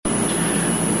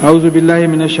اعوذ باللہ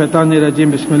من الشیطان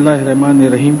الرجیم بسم اللہ الرحمن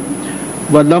الرحیم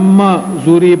وَلَمَّا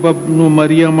ضُرِبَ ابْنُ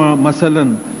مَرْيَمَ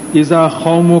مَثَلًا اِذَا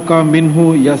قَوْمُكَ مِنْهُ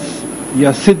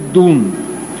يَصِدُّونَ،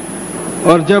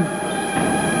 اور جب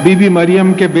بی بی مریم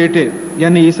کے بیٹے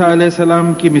یعنی عیسیٰ علیہ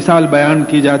السلام کی مثال بیان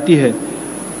کی جاتی ہے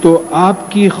تو آپ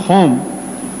کی قوم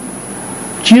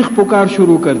چیخ پکار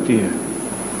شروع کرتی ہے،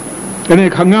 یعنی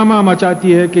ایک ہنگامہ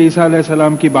مچاتی ہے کہ عیسیٰ علیہ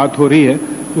السلام کی بات ہو رہی ہے.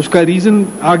 اس کا ریزن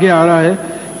آگے آ رہا ہے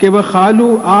کہ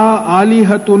وَقَالُوا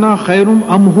آلِهَتُنَا خَيْرٌ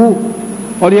أَمْ هُوَ،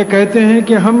 اور یہ کہتے ہیں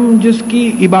کہ ہم جس کی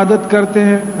عبادت کرتے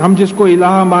ہیں، ہم جس کو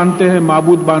الہ مانتے ہیں،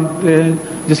 معبود مانتے ہیں،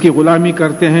 جس کی غلامی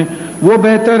کرتے ہیں، وہ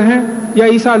بہتر ہیں یا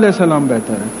عیسیٰ علیہ السلام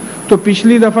بہتر ہیں. تو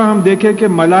پچھلی دفعہ ہم دیکھے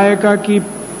کہ ملائکہ کی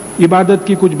عبادت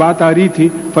کی کچھ بات آ رہی تھی،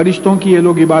 فرشتوں کی یہ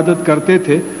لوگ عبادت کرتے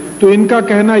تھے، تو ان کا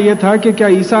کہنا یہ تھا کہ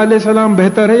کیا عیسیٰ علیہ السلام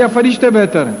بہتر ہے یا فرشتے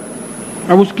بہتر ہیں.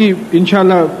 اب اس کی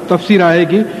انشاءاللہ تفسیر آئے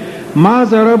گی. ما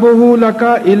ضربہ لک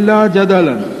الا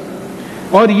جدلا،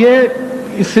 اور یہ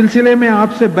اس سلسلے میں آپ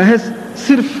سے بحث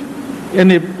صرف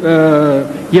یعنی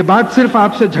یہ بات صرف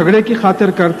آپ سے جھگڑے کی خاطر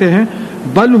کرتے ہیں.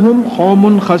 بل ہم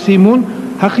قوم خصیمون،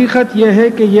 حقیقت یہ ہے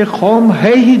کہ یہ قوم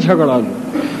ہے ہی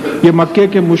جھگڑالو، یہ مکے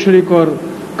کے مشرک اور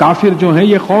کافر جو ہیں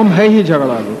یہ قوم ہے ہی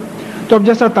جھگڑالو. تو اب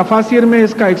جیسا تفاسیر میں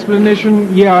اس کا ایکسپلینیشن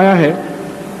یہ آیا ہے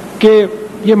کہ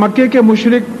یہ مکے کے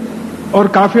مشرک اور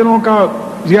کافروں کا،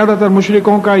 زیادہ تر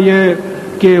مشرکوں کا یہ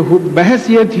کہ بحث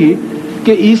یہ تھی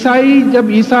کہ عیسائی جب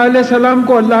عیسیٰ علیہ السلام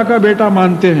کو اللہ کا بیٹا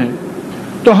مانتے ہیں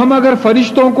تو ہم اگر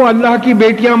فرشتوں کو اللہ کی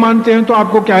بیٹیاں مانتے ہیں تو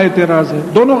آپ کو کیا اعتراض ہے؟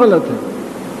 دونوں غلط ہیں.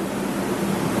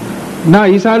 نہ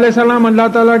عیسیٰ علیہ السلام اللہ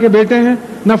تعالیٰ کے بیٹے ہیں،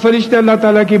 نہ فرشتے اللہ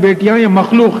تعالیٰ کی بیٹیاں، یہ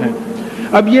مخلوق ہیں.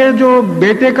 اب یہ جو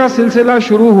بیٹے کا سلسلہ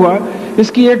شروع ہوا،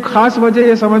 اس کی ایک خاص وجہ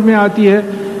یہ سمجھ میں آتی ہے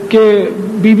کہ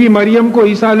بی بی مریم کو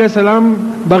عیسیٰ علیہ السلام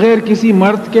بغیر کسی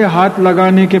مرد کے ہاتھ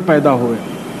لگانے کے پیدا ہوئے،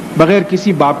 بغیر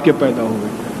کسی باپ کے پیدا ہوئے.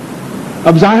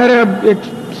 اب ظاہر ہے اب ایک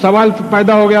سوال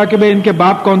پیدا ہو گیا کہ بھئی ان کے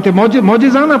باپ کون تھے؟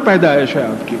 معجزانہ پیدائش ہے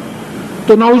آپ کی.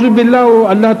 تو نعوذ باللہ وہ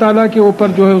اللہ تعالیٰ کے اوپر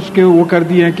جو ہے اس کے وہ کر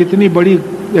دیے ہیں، کتنی بڑی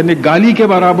یعنی گالی کے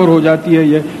برابر ہو جاتی ہے.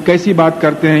 یہ کیسی بات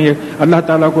کرتے ہیں، یہ اللہ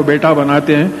تعالیٰ کو بیٹا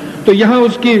بناتے ہیں. تو یہاں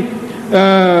اس کی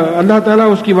اللہ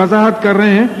تعالیٰ اس کی وضاحت کر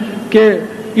رہے ہیں کہ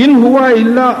ان ہوا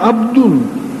الا عبد،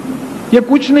 یہ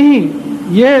کچھ نہیں،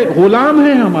 یہ غلام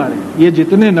ہیں ہمارے. یہ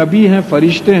جتنے نبی ہیں،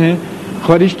 فرشتے ہیں،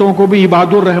 فرشتوں کو بھی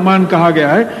عباد الرحمن کہا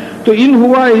گیا ہے. تو ان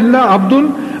ہوا الا عبد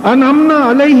انعمنا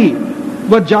علیہ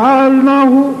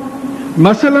وجعلناہ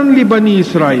مثلا لبنی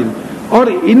اسرائیل، اور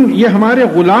یہ ہمارے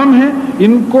غلام ہیں،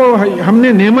 ان کو ہم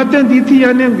نے نعمتیں دی تھی،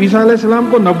 یعنی عیسیٰ علیہ السلام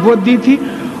کو نبوت دی تھی،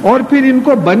 اور پھر ان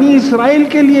کو بنی اسرائیل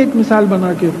کے لیے ایک مثال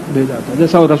بنا کے بھیجا تھا.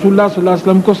 جیسا رسول اللہ صلی اللہ علیہ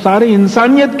وسلم کو سارے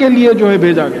انسانیت کے لیے جو ہے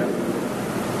بھیجا گیا،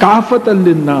 کافۃ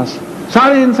للناس،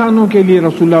 سارے انسانوں کے لیے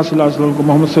رسول اللہ صلی اللہ علیہ وسلم کو،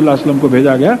 محمد صلی اللہ علیہ وسلم کو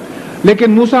بھیجا گیا.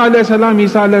 لیکن موسیٰ علیہ السلام،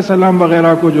 عیسیٰ علیہ السلام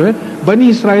وغیرہ کو جو ہے بنی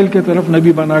اسرائیل کی طرف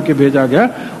نبی بنا کے بھیجا گیا.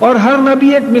 اور ہر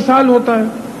نبی ایک مثال ہوتا ہے.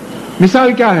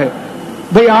 مثال کیا ہے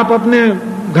بھئی؟ آپ اپنے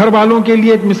گھر والوں کے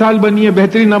لیے ایک مثال بنیے،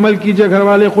 بہترین عمل کیجئے، گھر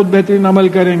والے خود بہترین عمل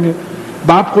کریں گے.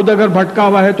 باپ خود اگر بھٹکا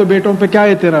ہوا ہے تو بیٹوں پہ کیا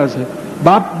اعتراض ہے؟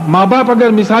 ماں باپ اگر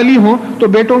مثالی ہوں تو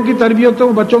بیٹوں کی تربیتوں،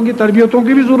 بچوں کی تربیتوں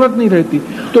کی بھی ضرورت نہیں رہتی.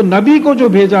 تو نبی کو جو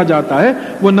بھیجا جاتا ہے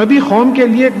وہ نبی قوم کے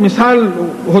لیے ایک مثال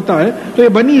ہوتا ہے. تو یہ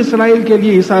بنی اسرائیل کے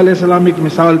لیے عیسیٰ علیہ السلام ایک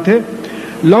مثال تھے.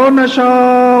 لو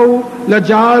نشاء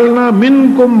لجعلنا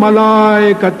منکم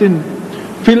ملائکۃ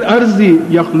فی الارض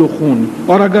یخلقون،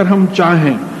 اور اگر ہم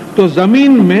چاہیں تو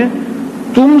زمین میں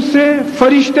تم سے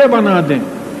فرشتے بنا دیں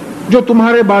جو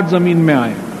تمہارے بعد زمین میں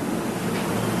آئے.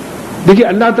 دیکھیے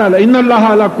اللہ تعالیٰ، ان اللہ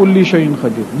علی کل شیء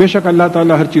قدیر، بے شک اللہ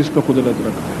تعالیٰ ہر چیز پہ قدرت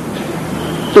رکھتا ہے.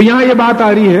 تو یہاں یہ بات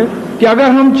آ رہی ہے کہ اگر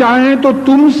ہم چاہیں تو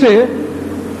تم سے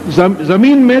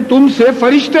زمین میں تم سے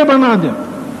فرشتے بنا دیں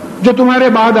جو تمہارے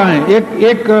بعد آئیں.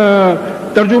 ایک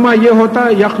ترجمہ یہ ہوتا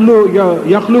ہے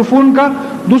یخلفون کا،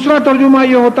 دوسرا ترجمہ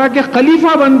یہ ہوتا ہے کہ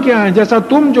خلیفہ بن کے آئیں. جیسا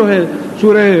تم جو ہے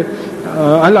سورہ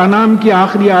الانعام کی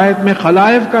آخری آیت میں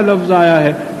خلائف کا لفظ آیا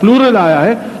ہے، پلورل آیا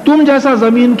ہے، تم جیسا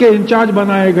زمین کے انچارج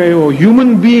بنائے گئے ہو،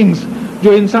 ہیومن بینگز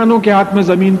جو انسانوں کے ہاتھ میں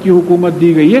زمین کی حکومت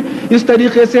دی گئی ہے، اس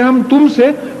طریقے سے ہم تم سے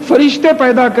فرشتے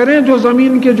پیدا کریں جو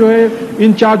زمین کے جو ہے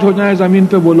انچارج ہو جائیں، زمین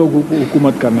پہ وہ لوگ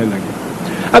حکومت کرنے لگے.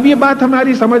 اب یہ بات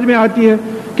ہماری سمجھ میں آتی ہے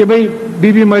کہ بھئی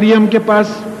بی بی مریم کے پاس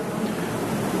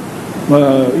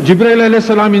جبرائیل علیہ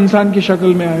السلام انسان کی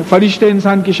شکل میں آئے، فرشتے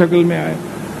انسان کی شکل میں آئے.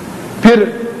 پھر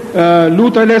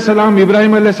لوط علیہ السلام،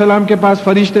 ابراہیم علیہ السلام کے پاس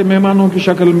فرشتے مہمانوں کی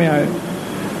شکل میں آئے.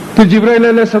 پھر جبرائیل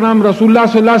علیہ السلام رسول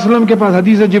اللہ صلی اللہ علیہ وسلم کے پاس،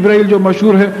 حدیث جبرائیل جو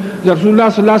مشہور ہے، رسول اللہ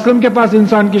صلی اللہ علیہ وسلم کے پاس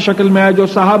انسان کی شکل میں آئے، جو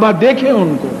صحابہ دیکھیں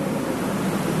ان کو.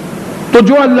 تو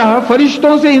جو اللہ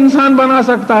فرشتوں سے انسان بنا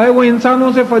سکتا ہے وہ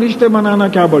انسانوں سے فرشتے بنانا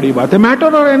کیا بڑی بات ہے؟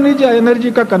 میٹر اور انرجی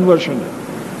کا کنورشن ہے.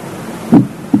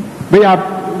 بھئی آپ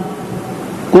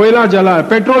کوئلہ جلا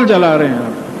پیٹرول جلا رہے ہیں،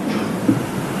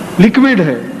 آپ لکوڈ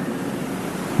ہے،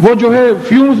 وہ جو ہے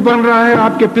فیومز بن رہا ہے،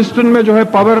 آپ کے پسٹن میں جو ہے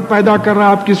پاور پیدا کر رہا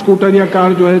ہے، آپ کی اسکوٹر یا کار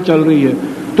جو ہے چل رہی ہے،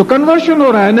 تو کنورشن ہو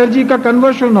رہا ہے، انرجی کا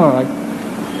کنورشن ہو رہا ہے.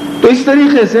 تو اس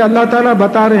طریقے سے اللہ تعالیٰ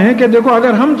بتا رہے ہیں کہ دیکھو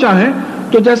اگر ہم چاہیں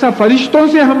تو جیسا فرشتوں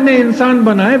سے ہم نے انسان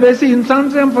بنائے ویسے انسان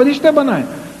سے ہم فرشتے بنائیں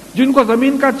جن کو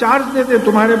زمین کا چارج دیتے،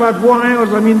 تمہارے بعد وہ آئیں اور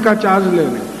زمین کا چارج لے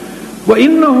لیں.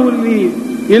 وَإِنَّهُ لِي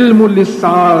عِلْمُ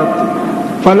لِلسَّاعَةِ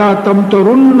فَلَا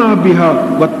تَمْتَرُنَّ بِهَا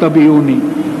وَاتَّبِعُونِي.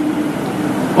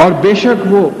 اور بے شک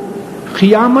وہ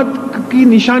قیامت کی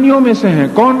نشانیوں میں سے ہیں.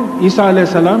 کون؟ عیسیٰ علیہ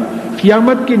السلام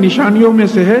قیامت کی نشانیوں میں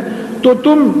سے ہے. تو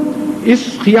تم اس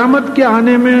قیامت کے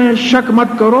آنے میں شک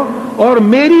مت کرو اور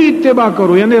میری اتباع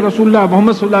کرو، یعنی رسول اللہ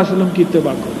محمد صلی اللہ علیہ وسلم کی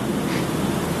اتباع کرو.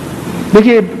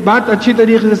 دیکھیے بات اچھی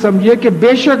طریقے سے سمجھیے کہ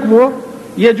بے شک وہ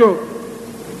یہ جو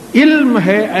علم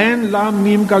ہے، عین لام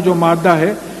میم کا جو مادہ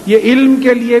ہے، یہ علم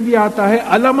کے لیے بھی آتا ہے،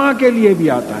 علما کے لیے بھی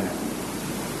آتا ہے.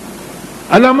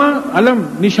 علما علم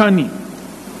نشانی،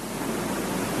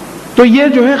 تو یہ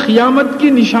جو ہے قیامت کی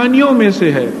نشانیوں میں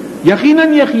سے ہے،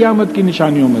 یقیناً یہ قیامت کی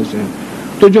نشانیوں میں سے ہے.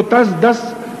 تو جو 10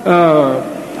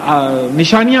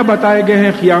 نشانیاں بتائے گئے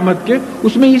ہیں قیامت کے،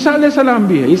 اس میں عیسیٰ علیہ السلام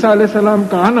بھی ہے، عیسیٰ علیہ السلام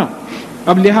کا آنا.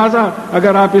 اب لہٰذا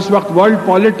اگر آپ اس وقت ورلڈ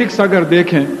پالیٹکس اگر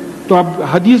دیکھیں تو اب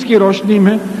حدیث کی روشنی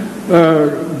میں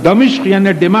دمشق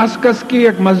یعنی ڈیماسکس کی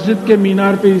ایک مسجد کے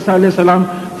مینار پہ عیسیٰ علیہ السلام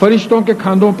فرشتوں کے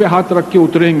کھانوں پہ ہاتھ رکھ کے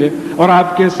اتریں گے اور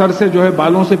آپ کے سر سے جو ہے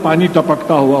بالوں سے پانی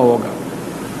ٹپکتا ہوا ہوگا.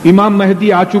 امام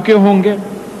مہدی آ چکے ہوں گے،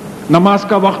 نماز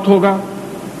کا وقت ہوگا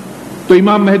تو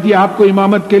امام مہدی آپ کو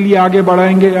امامت کے لیے آگے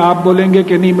بڑھائیں گے. آپ بولیں گے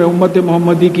کہ نہیں میں امت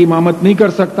محمدی کی امامت نہیں کر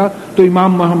سکتا، تو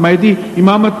امام مہدی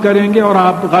امامت کریں گے اور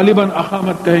آپ غالباً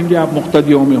اقامت کہیں گے، آپ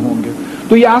مقتدیوں میں ہوں گے.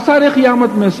 تو یہ آثار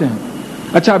قیامت میں سے ہیں.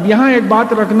 اچھا اب یہاں ایک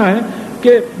بات رکھنا ہے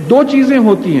کہ 2 چیزیں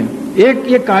ہوتی ہیں، ایک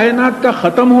یہ کائنات کا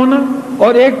ختم ہونا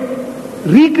اور ایک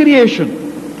ریکریشن.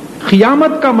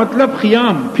 قیامت کا مطلب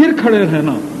قیام، پھر کھڑے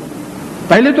رہنا،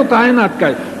 پہلے تو کائنات کا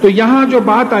ہے. تو یہاں جو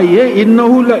بات آئی ہے انہ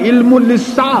لعلم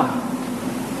للساعۃ،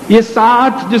 یہ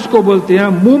ساعت جس کو بولتے ہیں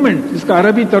مومنٹ، اس کا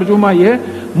عربی ترجمہ یہ ہے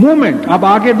مومنٹ. اب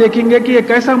آگے دیکھیں گے کہ یہ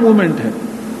کیسا مومنٹ ہے.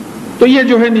 تو یہ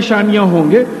جو ہے نشانیاں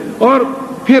ہوں گے اور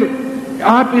پھر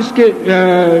آپ اس کے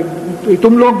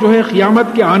تم لوگ جو ہے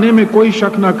قیامت کے آنے میں کوئی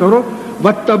شک نہ کرو.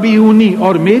 واتبعونی،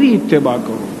 اور میری اتباع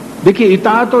کرو. دیکھیے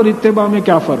اطاعت اور اتباع میں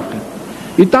کیا فرق ہے.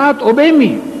 اطاعت اوبے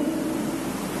می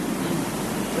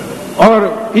اور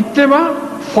اتباع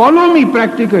فالو می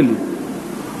پریکٹیکلی،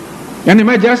 یعنی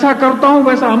میں جیسا کرتا ہوں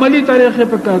ویسا عملی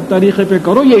طریقے پہ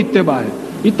کرو، یہ اتباع ہے.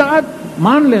 اطاعت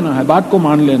مان لینا ہے، بات کو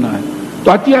مان لینا ہے.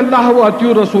 تو اطیع اللہ و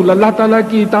اطیع رسول، اللہ تعالیٰ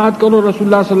کی اطاعت کرو، رسول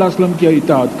اللہ صلی اللہ علیہ وسلم کی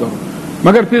اطاعت کرو.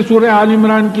 مگر پھر سورہ آل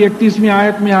عمران کی 31ویں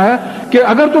آیت میں آیا کہ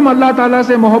اگر تم اللہ تعالیٰ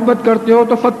سے محبت کرتے ہو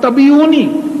تو فاتبعونی،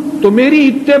 تو میری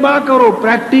اتباع کرو،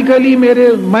 پریکٹیکلی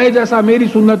میں جیسا میری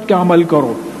سنت کا عمل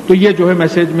کرو. تو یہ جو ہے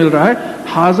میسج مل رہا ہے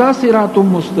ھذا صراط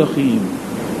مستقیم.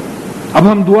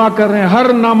 اب ہم دعا کر رہے ہیں،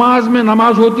 ہر نماز میں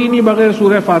نماز ہوتی نہیں بغیر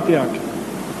سورہ فاتحہ کے،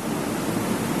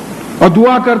 اور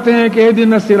دعا کرتے ہیں کہ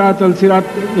اہدنا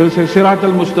الصراط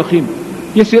المستقیم.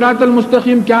 یہ صراط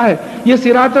المستقیم کیا ہے؟ یہ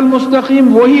صراط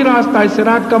المستقیم وہی راستہ ہے.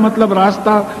 صراط کا مطلب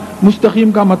راستہ،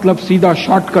 مستقیم کا مطلب سیدھا،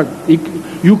 شارٹ کٹ.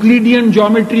 یوکلیڈین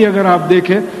جیومیٹری اگر آپ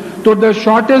دیکھیں تو the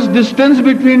shortest distance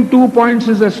between 2 points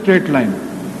is a straight line.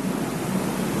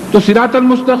 تو صراط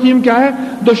المستقیم کیا ہے؟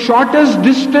 The shortest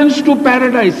distance to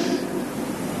paradise.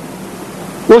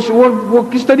 وہ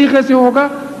کس طریقے سے ہوگا؟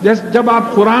 جب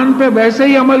آپ قرآن پہ ویسے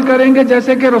ہی عمل کریں گے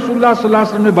جیسے کہ رسول اللہ صلی اللہ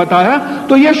علیہ وسلم نے بتایا،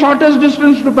 تو یہ شارٹیسٹ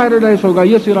ڈسٹینس ٹو پیراڈائز ہوگا.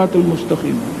 یہ صراط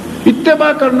المستقیم ہے.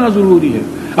 اتباع کرنا ضروری ہے،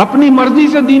 اپنی مرضی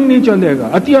سے دین نہیں چلے گا.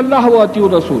 اطیع اللہ و اطیع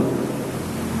رسول،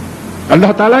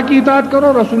 اللہ تعالیٰ کی اطاعت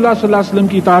کرو، رسول اللہ صلی اللہ علیہ وسلم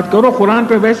کی اطاعت کرو. قرآن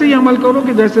پہ ویسے ہی عمل کرو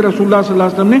کہ جیسے رسول اللہ صلی اللہ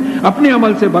علیہ وسلم نے اپنے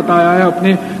عمل سے بتایا ہے،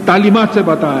 اپنے تعلیمات سے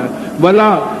بتایا ہے.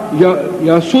 ولا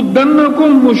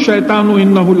یصدنکم الشیطان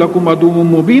انہ لکم عدو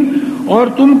مبین، اور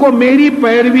تم کو میری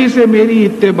پیروی سے، میری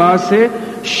اتباع سے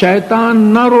شیطان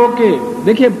نہ روکے.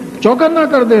 دیکھیے چوکنا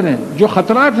کر دے رہے ہیں جو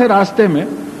خطرات ہے راستے میں.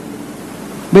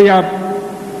 بھئی آپ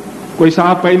کوئی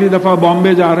صاحب پہلی دفعہ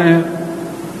بامبے جا رہے ہیں،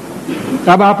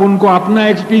 اب آپ ان کو اپنا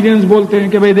ایکسپیرینس بولتے ہیں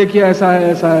کہ بھئی دیکھیے ایسا ہے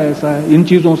ایسا ہے ایسا ہے، ان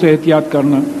چیزوں سے احتیاط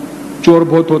کرنا، چور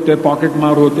بہت ہوتے، پاکٹ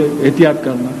مار ہوتے، احتیاط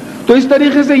کرنا. تو اس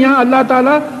طریقے سے یہاں اللہ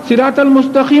تعالیٰ صراط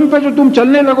المستقیم پہ جو تم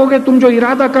چلنے لگو گے، تم جو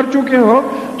ارادہ کر چکے ہو،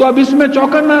 تو اب اس میں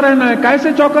چوکنا رہنا ہے. کیسے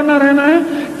چوکنا رہنا ہے؟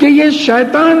 کہ یہ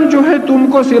شیطان جو ہے تم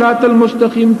کو صراط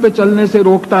المستقیم پہ چلنے سے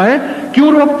روکتا ہے.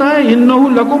 کیوں روکتا ہے؟ انہ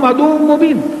لکم عدو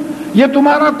مبین، یہ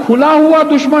تمہارا کھلا ہوا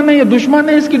دشمن ہے. یہ دشمن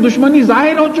ہے، اس کی دشمنی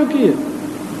ظاہر ہو چکی ہے،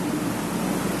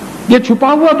 یہ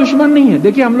چھپا ہوا دشمن نہیں ہے.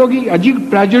 دیکھیے ہم لوگ کی عجیب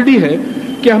ٹریجڈی ہے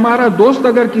کہ ہمارا دوست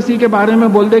اگر کسی کے بارے میں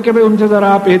بول دے کہ بھئی ان سے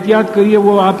ذرا آپ احتیاط کریے،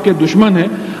 وہ آپ کے دشمن ہیں،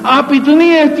 آپ اتنی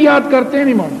احتیاط کرتے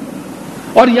نہیں مانو.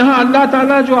 اور یہاں اللہ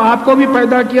تعالیٰ جو آپ کو بھی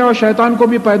پیدا کیا اور شیطان کو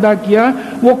بھی پیدا کیا،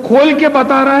 وہ کھول کے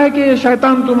بتا رہا ہے کہ یہ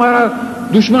شیطان تمہارا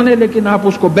دشمن ہے، لیکن آپ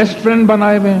اس کو بیسٹ فرینڈ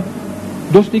بنائے ہوئے ہیں.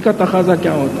 دوستی کا تقاضا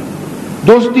کیا ہوتا ہے؟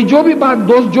 دوست جو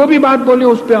بھی بات بولے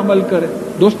اس پہ عمل کرے.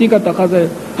 دوستی کا تقاضا ہے.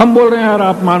 ہم بول رہے ہیں یار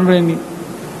آپ مان رہے نہیں،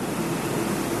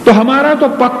 تو ہمارا تو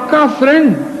پکا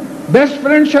فرینڈ، بیسٹ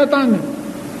فرینڈ شیطان ہے،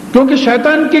 کیونکہ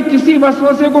شیطان کے کسی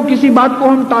وسوسے کو، کسی بات کو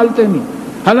ہم ٹالتے نہیں.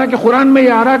 حالانکہ قرآن میں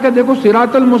یہ آ رہا کہ دیکھو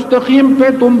صراط المستقیم پہ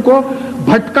تم کو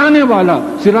بھٹکانے والا،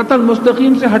 صراط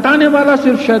المستقیم سے ہٹانے والا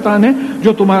صرف شیطان ہے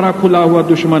جو تمہارا کھلا ہوا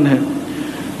دشمن ہے.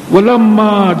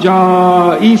 وَلَمَّا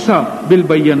جَاءَ عِيسَىٰ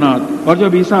بِالْبَيِّنَاتِ، اور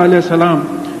جب عیسیٰ علیہ السلام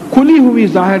کھلی ہوئی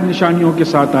ظاہر نشانیوں کے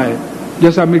ساتھ آئے،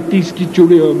 جیسا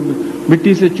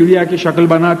مٹی سے چڑیا کی شکل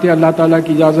بناتے، اللہ تعالیٰ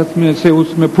کی اجازت میں سے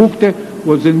اس میں پھونکتے،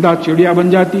 وہ زندہ چڑیا بن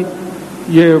جاتی.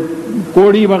 یہ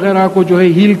کوڑی وغیرہ کو جو ہے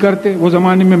ہیل کرتے. وہ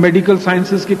زمانے میں میڈیکل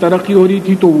سائنسز کی ترقی ہو رہی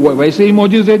تھی تو وہ ویسے ہی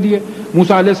معجزے دیے.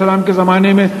 موسیٰ علیہ السلام کے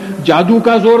زمانے میں جادو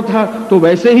کا زور تھا تو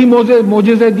ویسے ہی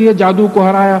معجزے دیے، جادو کو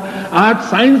ہرایا. آج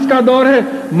سائنس کا دور ہے،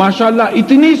 ماشاءاللہ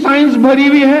اتنی سائنس بھری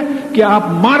ہوئی ہے کہ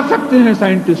آپ مار سکتے ہیں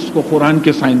سائنٹسٹ کو، قرآن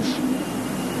کے سائنس.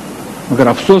 مگر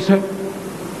افسوس ہے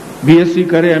بی ایس سی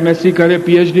کرے، ایم ایس سی کرے،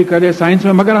 پی ایچ ڈی کرے سائنس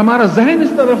میں، مگر ہمارا ذہن اس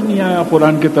طرف نہیں آیا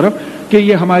قرآن کی طرف کہ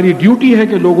یہ ہماری ڈیوٹی ہے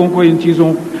کہ لوگوں کو ان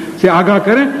چیزوں سے آگاہ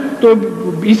کریں. تو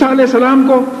عیسیٰ علیہ السلام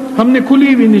کو ہم نے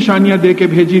کھلی ہوئی نشانیاں دے کے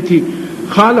بھیجی تھی.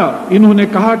 خالا انہوں نے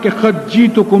کہا کہ قد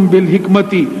جئتکم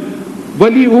بالحکمتی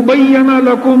ولأبین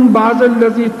لکم بعض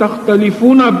الذی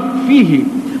تختلفون فیہ،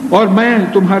 اور میں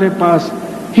تمہارے پاس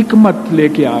حکمت لے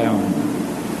کے آیا ہوں.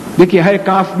 دیکھیے ہے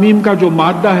کاف میم کا جو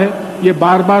مادہ ہے یہ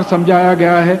بار بار سمجھایا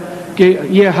گیا ہے کہ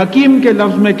یہ حکیم کے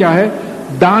لفظ میں کیا ہے؟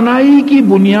 دانائی کی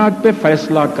بنیاد پہ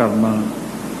فیصلہ کرنا،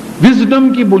 وزڈم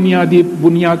کی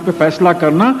بنیاد پہ فیصلہ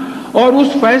کرنا، اور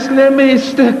اس فیصلے میں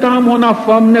استحکام ہونا،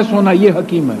 فرمنس ہونا، یہ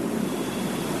حکیم ہے.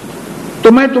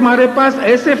 تو میں تمہارے پاس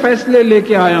ایسے فیصلے لے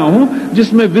کے آیا ہوں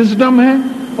جس میں وزڈم ہے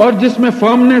اور جس میں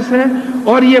فرمنس ہے.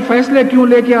 اور یہ فیصلے کیوں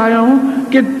لے کے آیا ہوں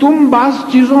کہ تم بعض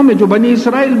چیزوں میں، جو بنی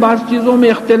اسرائیل بعض چیزوں میں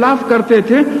اختلاف کرتے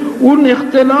تھے، ان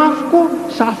اختلاف کو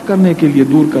صاف کرنے کے لیے،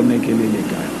 دور کرنے کے لیے لے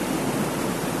کے آیا.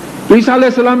 تو عیسیٰ علیہ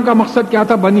السلام کا مقصد کیا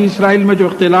تھا؟ بنی اسرائیل میں جو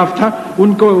اختلاف تھا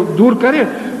ان کو دور کرے.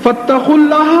 فاتقوا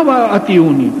اللہ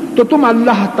واطیعونی، تو تم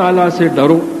اللہ تعالیٰ سے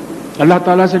ڈرو. اللہ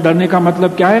تعالیٰ سے ڈرنے کا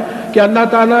مطلب کیا ہے؟ کہ اللہ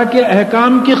تعالیٰ کے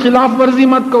احکام کی خلاف ورزی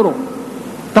مت کرو.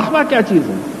 تقویٰ کیا چیز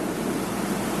ہے؟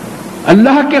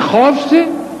 اللہ کے خوف سے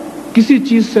کسی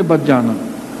چیز سے بچ جانا.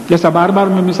 جیسا بار بار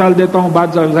میں مثال دیتا ہوں،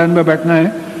 بات ذہن میں بیٹھنا ہے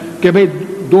کہ بھئی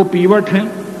دو پیوٹ ہیں.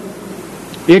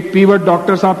 ایک پیوٹ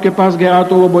ڈاکٹر صاحب کے پاس گیا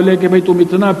تو وہ بولے کہ بھئی تم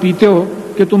اتنا پیتے ہو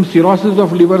کہ تم سیروسس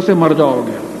آف لیور سے مر جاؤ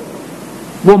گے.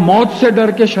 وہ موت سے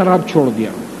ڈر کے شراب چھوڑ دیا.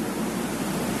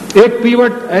 ایک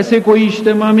پیوٹ ایسے کوئی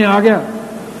اجتماع میں آ گیا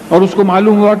اور اس کو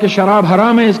معلوم ہوا کہ شراب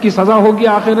حرام ہے، اس کی سزا ہوگی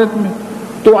آخرت میں،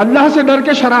 تو اللہ سے ڈر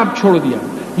کے شراب چھوڑ دیا.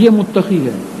 یہ متقی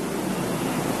ہے.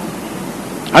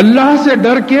 اللہ سے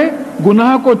ڈر کے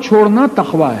گناہ کو چھوڑنا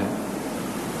تقویٰ ہے.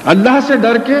 اللہ سے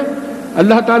ڈر کے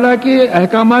اللہ تعالیٰ کے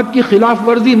احکامات کی خلاف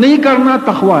ورزی نہیں کرنا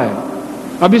تقویٰ ہے.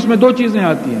 اب اس میں دو چیزیں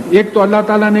آتی ہیں. ایک تو اللہ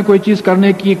تعالیٰ نے کوئی چیز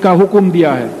کرنے کی کا حکم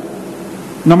دیا ہے،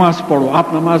 نماز پڑھو،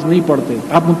 آپ نماز نہیں پڑھتے،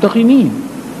 آپ متقی نہیں ہیں.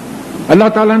 اللہ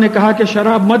تعالیٰ نے کہا کہ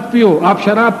شراب مت پیو، آپ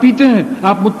شراب پیتے ہیں،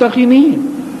 آپ متقی نہیں ہیں.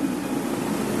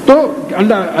 تو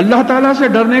اللہ تعالیٰ سے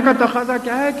ڈرنے کا تقاضا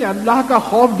کیا ہے؟ کہ اللہ کا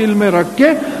خوف دل میں رکھ کے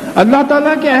اللہ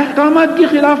تعالیٰ کے احکامات کی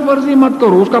خلاف ورزی مت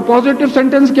کرو. اس کا پازیٹو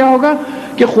سینٹنس کیا ہوگا؟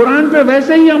 کہ قرآن پہ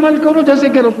ویسے ہی عمل کرو جیسے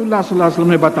کہ رسول اللہ صلی اللہ علیہ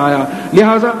وسلم نے بتایا.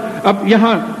 لہٰذا اب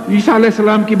یہاں عیسیٰ علیہ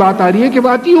السلام کی بات آ رہی ہے کہ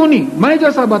واطیعونی، میں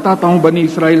جیسا بتاتا ہوں بنی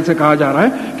اسرائیل سے کہا جا رہا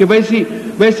ہے کہ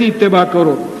ویسی اتباع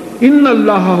کرو. ان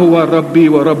اللہ ہوا ربی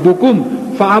و ربکم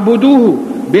فاعبدوہ،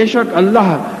 بے شک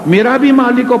اللہ میرا بھی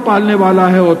مالک و پالنے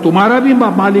والا ہے اور تمہارا بھی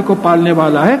مالک و پالنے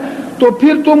والا ہے، تو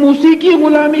پھر تم اسی کی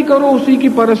غلامی کرو، اسی کی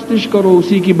پرستش کرو،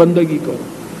 اسی کی بندگی کرو.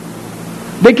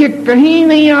 دیکھیے کہیں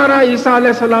نہیں آ رہا عیسیٰ علیہ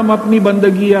السلام اپنی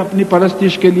بندگی یا اپنی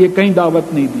پرستش کے لیے کہیں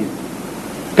دعوت نہیں دی.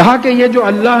 کہا کہ یہ جو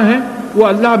اللہ ہیں وہ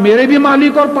اللہ میرے بھی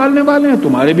مالک اور پالنے والے ہیں،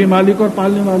 تمہارے بھی مالک اور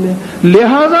پالنے والے ہیں،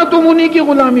 لہذا تم انہی کی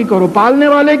غلامی کرو. پالنے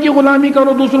والے کی غلامی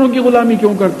کرو، دوسروں کی غلامی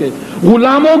کیوں کرتے؟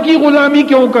 غلاموں کی غلامی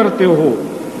کیوں کرتے ہو؟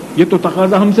 یہ تو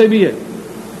تقاضا ہم سے بھی ہے.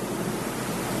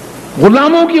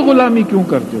 غلاموں کی غلامی کیوں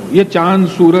کرتے ہو؟ یہ چاند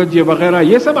سورج یہ وغیرہ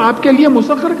یہ سب آپ کے لیے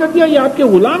مسخر کر دیا، یہ آپ کے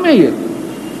غلام ہے،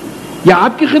 یہ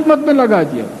آپ کی خدمت میں لگا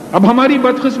دیا. اب ہماری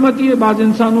بدقسمتی ہے بعض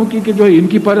انسانوں کی کہ جو ان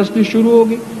کی پرستی شروع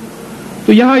ہوگی.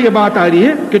 تو یہاں یہ بات آ رہی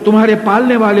ہے کہ تمہارے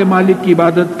پالنے والے مالک کی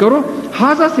عبادت کرو.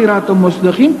 ھذا صراط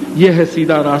مستقیم، یہ ہے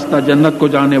سیدھا راستہ جنت کو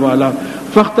جانے والا.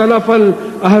 فاختلف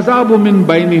الاحزاب من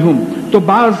بینہم، تو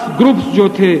بعض گروپس جو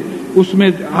تھے اس میں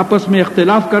آپس میں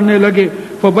اختلاف کرنے لگے.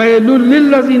 فویل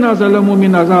للذین ظلموا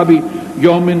من عذاب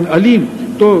یوم علیم،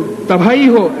 تو تباہی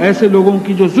ہو ایسے لوگوں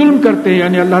کی جو ظلم کرتے ہیں،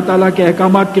 یعنی اللہ تعالیٰ کے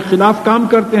احکامات کے خلاف کام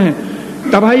کرتے ہیں.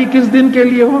 تباہی کس دن کے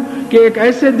لیے ہو؟ کہ ایک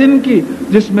ایسے دن کی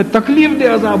جس میں تکلیف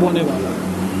دہ عذاب ہونے والا ہے.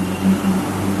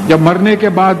 جب مرنے کے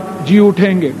بعد جی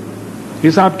اٹھیں گے،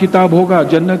 حساب کتاب ہوگا،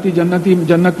 جنتی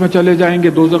جنت میں چلے جائیں گے،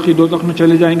 دوزخی دوزخ میں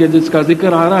چلے جائیں گے، جس کا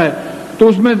ذکر آ رہا ہے. تو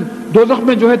اس میں دوزخ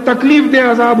میں جو ہے تکلیف دہ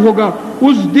عذاب ہوگا.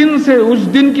 اس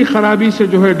دن کی خرابی سے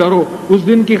جو ہے ڈرو، اس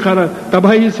دن کی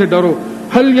تباہی سے ڈرو.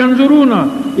 هل ينظرون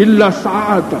الا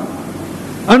الساعة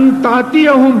ان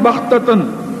تأتيهم بغتة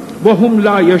وهم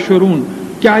لا يشعرون،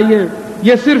 کیا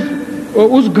یہ صرف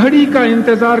اس گھڑی کا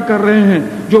انتظار کر رہے ہیں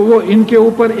جو وہ ان کے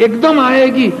اوپر ایک دم آئے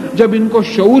گی جب ان کو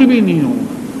شعور بھی نہیں ہوگا.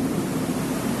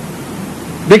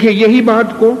 دیکھیں یہی بات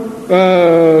کو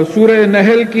سورہ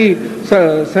نحل کی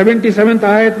 77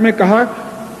 آیت میں کہا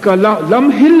کہ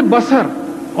لمح البصر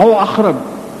او اقرب،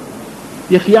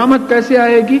 یہ قیامت کیسے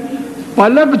آئے گی؟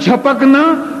 پلک جھپکنا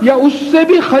یا اس سے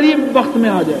بھی قریب وقت میں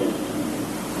آ جائے.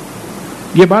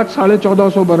 یہ بات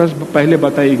 1450 برس پہلے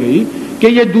بتائی گئی کہ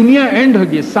یہ دنیا اینڈ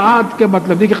ہوگی. ساتھ کے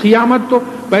مطلب دیکھیں، قیامت تو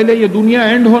پہلے یہ دنیا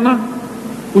اینڈ ہونا،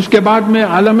 اس کے بعد میں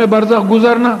عالم برزخ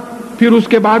گزرنا، پھر اس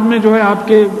کے بعد میں جو ہے آپ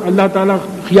کے اللہ تعالیٰ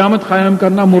قیامت قائم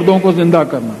کرنا، مردوں کو زندہ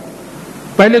کرنا.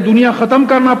 پہلے دنیا ختم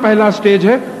کرنا پہلا سٹیج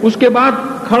ہے، اس کے بعد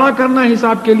کھڑا کرنا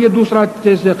حساب کے لیے دوسرا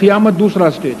سٹیج ہے. قیامت دوسرا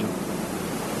سٹیج ہے.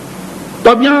 تو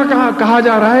اب یہاں کہا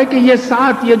جا رہا ہے کہ یہ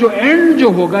ساتھ، یہ جو اینڈ جو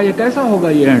ہوگا، یہ کیسا ہوگا؟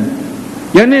 یہ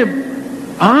اینڈ یعنی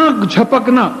آنکھ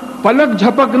جھپکنا، پلک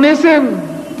جھپکنے سے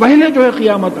پہلے جو ہے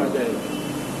قیامت آ جائے گی.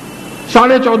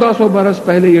 1450 برس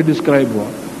پہلے یہ ڈسکرائب ہوا.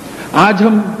 آج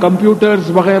ہم کمپیوٹرز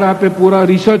وغیرہ پہ پورا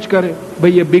ریسرچ کریں،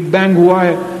 بھئی یہ بگ بینگ ہوا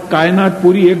ہے، کائنات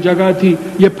پوری ایک جگہ تھی،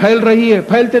 یہ پھیل رہی ہے،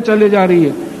 پھیلتے چلے جا رہی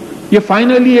ہے، یہ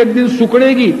فائنلی ایک دن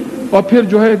سکڑے گی اور پھر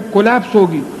جو ہے کولیپس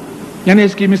ہوگی. یعنی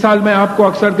اس کی مثال میں آپ کو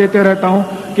اکثر دیتے رہتا ہوں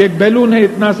کہ ایک بیلون ہے،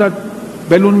 اتنا سا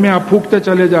بیلون میں آپ پھونکتے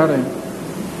چلے جا رہے ہیں،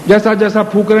 جیسا جیسا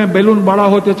پھونک رہے ہیں بیلون بڑا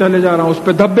ہوتے چلے جا رہا ہے. اس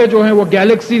پہ دھبے جو ہیں وہ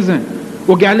گیلیکسیز ہیں،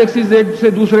 وہ گیلیکسیز ایک سے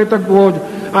دوسرے تک، وہ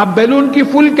آپ بیلون کی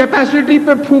فل کیپیسٹی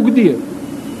پہ پھونک دیے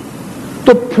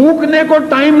تو پھونکنے کو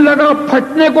ٹائم لگا،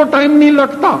 پھٹنے کو ٹائم نہیں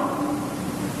لگتا.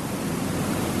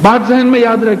 بات ذہن میں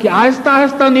یاد رکھیے، آہستہ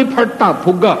آہستہ نہیں پھٹتا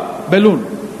پھگا بیلون،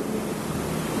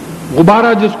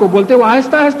 غبارہ جس کو بولتے وہ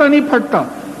آہستہ آہستہ نہیں پھٹتا.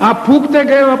 آپ پھونکتے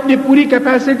گئے اپنی پوری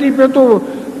کیپیسٹی پہ تو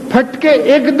پھٹ کے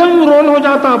ایک دم رول ہو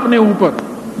جاتا اپنے اوپر.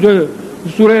 جو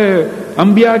سورہ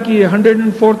انبیاء کی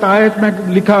 104 آیت میں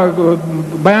لکھا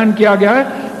بیان کیا گیا ہے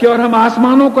کہ اور ہم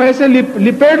آسمانوں کو ایسے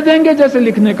لپیٹ دیں گے جیسے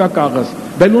لکھنے کا کاغذ،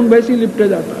 بیلون ویسے ہی لپٹے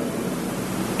جاتا ہے.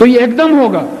 تو یہ ایک دم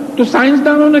ہوگا. تو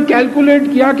سائنسدانوں نے کیلکولیٹ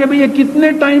کیا کہ یہ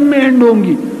کتنے ٹائم میں اینڈ ہوں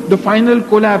گی. The final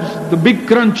collapse, the big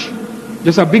crunch,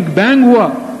 جیسا بگ بینگ ہوا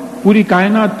پوری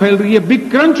کائنات پھیل رہی ہے، بگ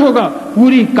کرنچ ہوگا،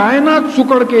 پوری کائنات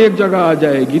سکڑ کے ایک جگہ آ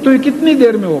جائے گی. تو یہ کتنی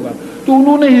دیر میں ہوگا؟ تو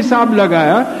انہوں نے حساب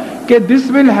لگایا کہ دس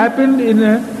will happen in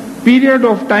a period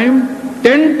of time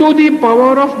 10 to the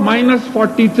power of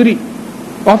 -43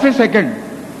 of a second.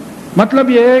 مطلب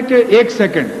یہ ہے کہ ایک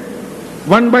second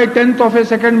 1/10th of a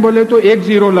second بولے تو ایک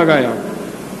زیرو لگایا،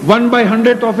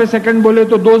 1/100th of a second بولے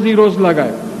تو 2 زیروز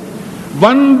لگائے،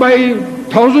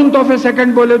 1/1000th of a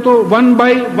second بولے تو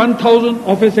 1/1000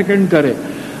 of a second کرے،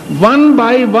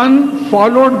 1/1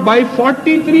 followed by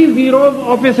 43 zeros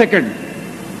of a second.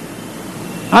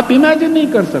 آپ امیجن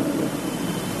نہیں کر سکتے.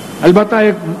 البتہ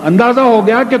ایک اندازہ ہو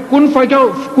گیا کہ کن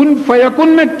فیکن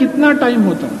میں کتنا ٹائم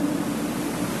ہوتا ہے.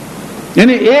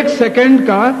 یعنی ایک سیکنڈ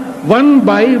کا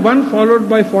 1/1 followed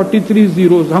by 43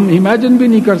 zeros. ہم امیجن بھی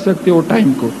نہیں کر سکتے وہ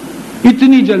ٹائم کو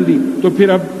اتنی جلدی. تو پھر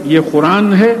اب یہ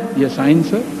قرآن ہے، یہ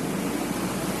سائنس ہے،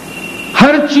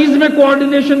 ہر چیز میں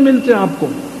کوآرڈینیشن ملتے ہیں آپ کو،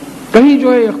 کہیں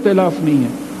جو ہے اختلاف نہیں ہے.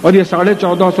 اور یہ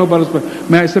 1450 برس پر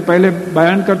میں اس سے پہلے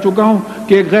بیان کر چکا ہوں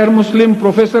کہ ایک غیر مسلم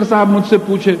پروفیسر صاحب مجھ سے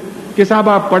پوچھے کہ صاحب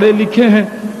آپ پڑھے لکھے ہیں،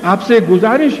 آپ سے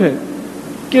گزارش ہے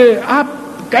کہ آپ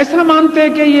کیسا مانتے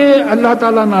ہیں کہ یہ اللہ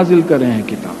تعالیٰ نازل کرے ہیں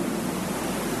کتاب؟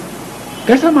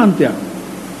 کیسا مانتے آپ؟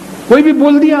 کوئی بھی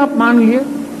بول دیا آپ مان لیے؟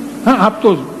 ہاں آپ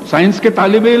تو سائنس کے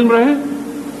طالب علم رہے.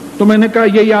 تو میں نے کہا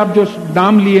یہی آپ جو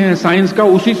نام لیے ہیں سائنس کا،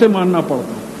 اسی سے ماننا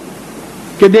پڑتا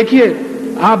کہ دیکھیے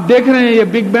آپ دیکھ رہے ہیں یہ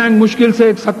بگ بینگ مشکل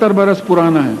سے 70 برس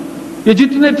پرانا ہے. یہ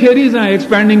جتنے تھیوریز ہیں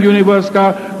ایکسپینڈنگ یونیورس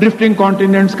کا، ڈرفٹنگ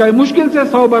کانٹیننٹس کا، مشکل سے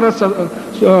 100 برس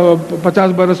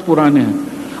 50 برس پرانے ہیں.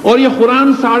 اور یہ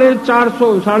قرآن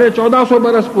 1450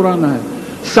 برس پرانا ہے.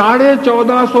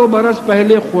 1450 برس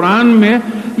پہلے قرآن میں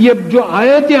یہ جو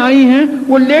آیتیں آئی ہیں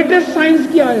وہ لیٹسٹ سائنس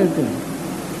کی آیتیں ہیں.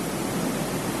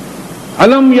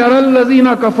 الم یر الذین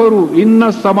کفروا ان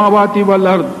السماوات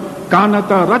والارض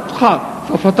کانتا رتقا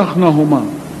ففتقناہما.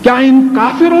 کیا ان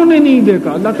کافروں نے نہیں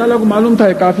دیکھا؟ اللہ تعالیٰ کو معلوم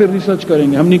تھا کافر ریسرچ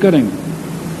کریں گے، ہم نہیں کریں گے،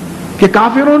 کہ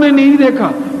کافروں نے نہیں دیکھا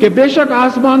کہ بے شک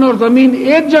آسمان اور زمین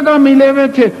ایک جگہ ملے ہوئے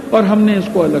تھے اور ہم نے اس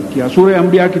کو الگ کیا. سورہ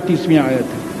انبیاء کی 30ویں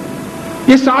آیت ہے.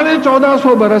 یہ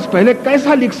 1450 برس پہلے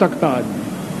کیسا لکھ سکتا آدمی؟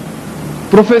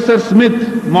 پروفیسر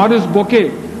سمتھ، مورس بوکے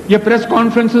یہ پریس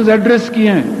کانفرنسز ایڈریس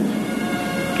کیے ہیں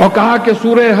اور کہا کہ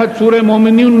سورہ حج، سورہ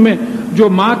مومنون میں جو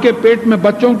ماں کے پیٹ میں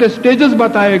بچوں کے سٹیجز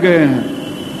بتائے گئے ہیں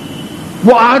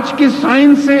وہ آج کی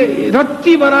سائنس سے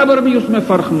رتی برابر بھی اس میں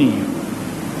فرق نہیں ہے.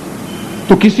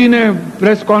 تو کسی نے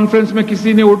پریس کانفرنس میں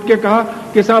کسی نے اٹھ کے کہا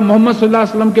کہ صاحب محمد صلی اللہ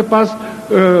علیہ وسلم کے پاس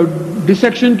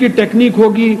ڈسیکشن کی ٹیکنیک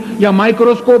ہوگی یا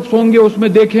مائکروسکوپس ہوں گے، اس میں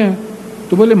دیکھیں.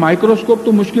 تو بولے مائکروسکوپ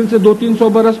تو مشکل سے 200-300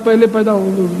 برس پہلے پیدا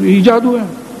ایجاد ہوئے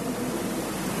ہیں.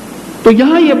 تو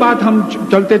یہاں یہ بات ہم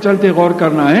چلتے چلتے غور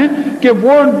کرنا ہے کہ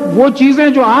وہ چیزیں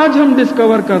جو آج ہم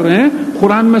ڈسکور کر رہے ہیں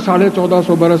قرآن میں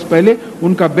 1450 برس پہلے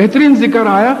ان کا بہترین ذکر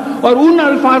آیا اور ان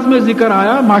الفاظ میں ذکر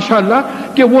آیا ماشاءاللہ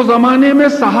کہ وہ زمانے میں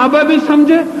صحابہ بھی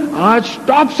سمجھے، آج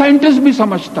ٹاپ سائنٹسٹ بھی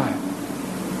سمجھتا ہے.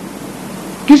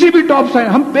 کسی بھی ٹاپ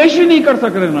سائنس ہم پیش ہی نہیں کر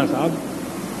سک رہے نا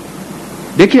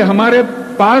صاحب. دیکھیے ہمارے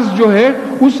پاس جو ہے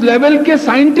اس لیول کے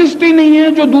سائنٹسٹ ہی نہیں ہیں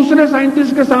جو دوسرے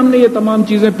سائنٹسٹ کے سامنے یہ تمام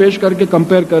چیزیں پیش کر کے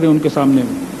کمپیئر کریں ان کے سامنے.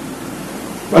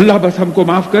 اللہ بس ہم کو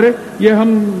معاف کرے، یہ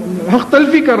ہم حق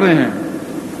تلفی کر رہے ہیں.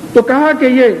 تو کہا کہ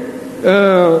یہ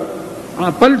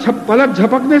پلک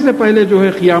جھپکنے سے پہلے جو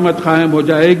ہے قیامت قائم ہو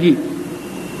جائے گی.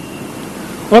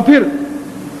 اور پھر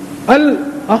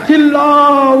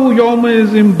الاخلاء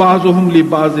یومئذ بعضهم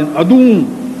لبعض عدو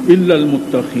الا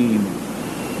المتقین.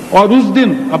 اور اس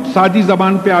دن، اب سادی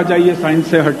زبان پہ آ جائیے سائنس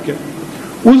سے ہٹ کے،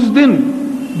 اس دن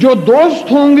جو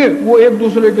دوست ہوں گے وہ ایک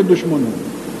دوسرے کے دشمن ہوں گے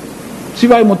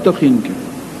سوائے متقین کے.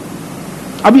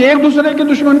 اب یہ ایک دوسرے کے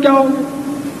دشمن کیا ہوں گے؟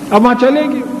 اب وہاں چلے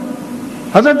گی.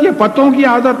 حضرت یہ پتوں کی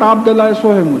عادت آپ دلائے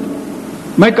سو ہے مجھے.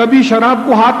 میں کبھی شراب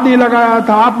کو ہاتھ نہیں لگایا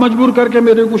تھا، آپ مجبور کر کے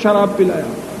میرے کو شراب پلایا.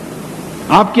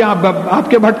 آپ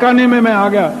کے بھٹکانے میں آ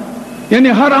گیا. یعنی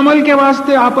ہر عمل کے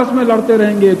واسطے آپس میں لڑتے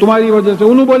رہیں گے تمہاری وجہ سے.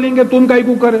 انہوں بولیں گے تم کائی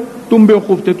کو کرے، تم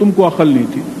بیوقوف تھے، تم کو عقل نہیں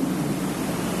تھی.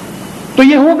 تو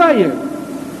یہ ہوگا.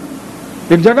 یہ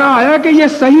ایک جگہ آیا کہ یہ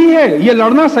صحیح ہے، یہ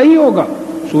لڑنا صحیح ہوگا.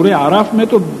 سورہ اعراف میں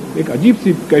تو ایک عجیب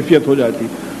سی کیفیت ہو جاتی.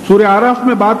 سورہ اعراف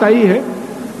میں بات آئی ہے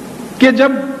کہ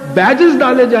جب بیجز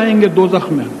ڈالے جائیں گے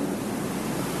دوزخ میں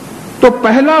تو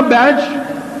پہلا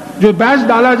جو بیج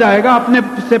ڈالا جائے گا اپنے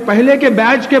سے پہلے کے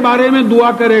بیج کے بارے میں دعا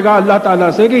کرے گا اللہ تعالیٰ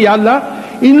سے کہ یا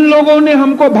اللہ ان لوگوں نے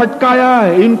ہم کو بھٹکایا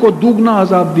ہے، ان کو دوگنا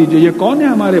عذاب دیجئے. یہ کون ہے؟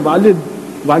 ہمارے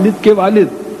والد کے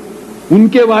والد، ان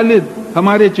کے والد،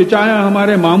 ہمارے چچایا،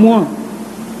 ہمارے ماموں.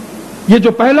 یہ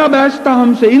جو پہلا بیج تھا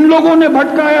ہم سے، ان لوگوں نے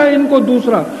بھٹکایا ان کو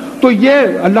دوسرا. تو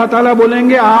یہ اللہ تعالیٰ بولیں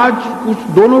گے آج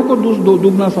کچھ دونوں کو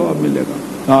دوگنا ثواب ملے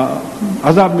گا،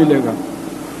 عذاب ملے گا.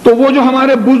 تو وہ جو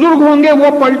ہمارے بزرگ ہوں گے وہ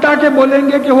پلٹا کے بولیں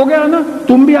گے کہ ہو گیا نا،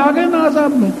 تم بھی آ گئے نا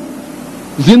عذاب میں.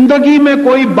 زندگی میں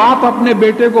کوئی باپ اپنے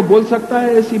بیٹے کو بول سکتا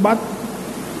ہے ایسی بات؟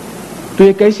 تو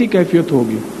یہ کیسی کیفیت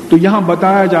ہوگی؟ تو یہاں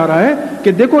بتایا جا رہا ہے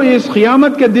کہ دیکھو اس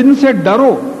قیامت کے دن سے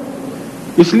ڈرو،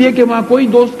 اس لیے کہ وہاں کوئی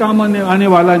دوست کام آنے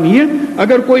والا نہیں ہے.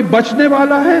 اگر کوئی بچنے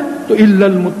والا ہے تو الا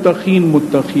المتقین،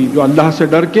 متقی جو اللہ سے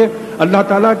ڈر کے اللہ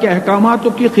تعالیٰ کے احکامات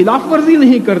کی خلاف ورزی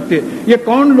نہیں کرتے. یہ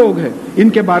کون لوگ ہیں؟ ان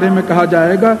کے بارے میں کہا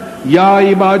جائے گا یا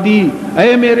عبادی،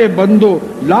 اے میرے بندو،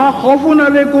 لا خوف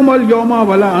علیکم اليوم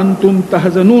ولا انتم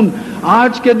تحزنون.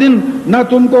 آج کے دن نہ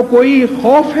تم کو کوئی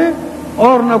خوف ہے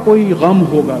اور نہ کوئی غم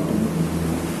ہوگا.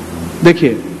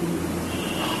 دیکھیے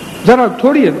ذرا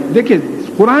تھوڑی دیکھیے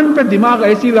قرآن پہ دماغ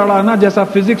ایسی لڑانا جیسا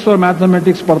فزکس اور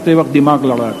میتھمیٹکس پڑھتے وقت دماغ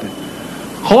لڑاتے.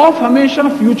 خوف ہمیشہ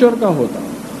فیوچر کا ہوتا،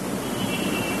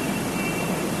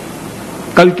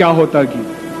 کل کیا ہوتا کہ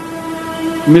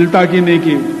ملتا کہ نہیں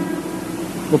کہ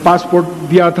وہ پاسپورٹ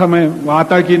دیا تھا میں وہ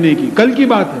آتا کہ نہیں کی، کل کی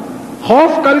بات ہے.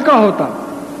 خوف کل کا ہوتا،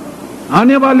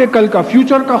 آنے والے کل کا،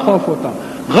 فیوچر کا خوف ہوتا.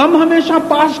 غم ہمیشہ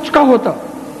پاسٹ کا ہوتا.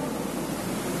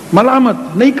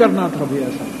 ملامت نہیں کرنا تھا بھائی،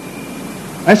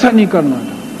 ایسا نہیں کرنا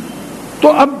تھا.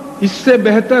 تو اب اس سے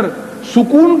بہتر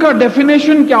سکون کا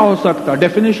ڈیفینیشن کیا ہو سکتا؟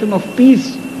 ڈیفینیشن آف پیس،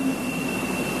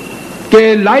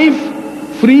 کہ life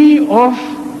free of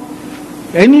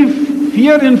any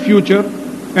fear in future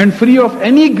and free of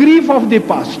any grief of the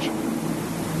past.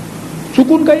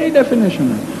 سکون کا یہی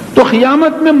ڈیفینیشن ہے. تو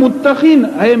قیامت میں متقین،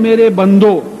 اے میرے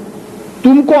بندو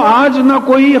تم کو آج نہ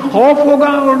کوئی خوف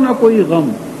ہوگا اور نہ کوئی غم.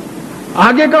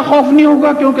 آگے کا خوف نہیں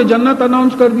ہوگا کیونکہ جنت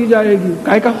اناؤنس کر دی جائے گی.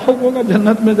 کائے کا خوف ہوگا؟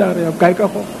 جنت میں جا رہے ہیں، اب کائے کا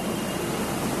خوف؟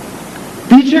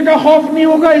 پیچھے پیچھے کا خوف نہیں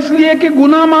ہوگا اس لیے کہ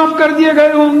گناہ معاف کر دیے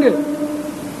گئے ہوں گے.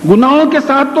 گناہوں کے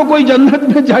ساتھ تو کوئی جنت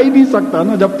میں جا ہی نہیں سکتا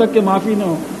نا جب تک کہ معافی نہ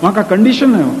ہو. وہاں کا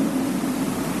کنڈیشن ہے.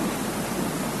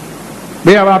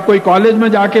 بھئی اب آپ کوئی کالج میں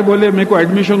جا کے بولے میرے کو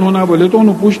ایڈمیشن ہونا بولے تو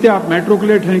انہوں پوچھتے آپ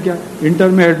میٹروکلیٹ ہیں کیا, انٹر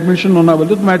میں ایڈمیشن ہونا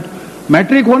بولے تو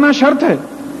میٹرک ہونا شرط ہے.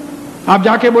 آپ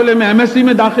جا کے بولے میں ایم ایس سی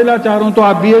میں داخلہ چاہ رہا ہوں تو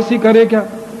آپ بی ایس سی کرے کیا,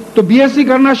 تو بی ایس سی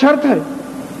کرنا شرط ہے.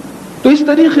 تو اس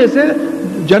طریقے سے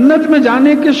جنت میں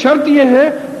جانے کی شرط یہ ہے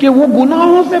کہ وہ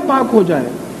گناہوں سے پاک ہو جائے.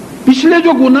 پچھلے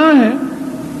جو گناہ ہیں,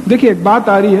 دیکھیے ایک بات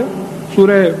آ رہی ہے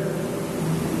سورہ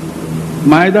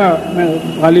مائدہ میں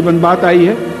غالباً بات آئی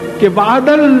ہے کہ وعد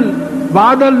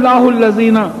اللہ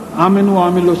الذین آمنوا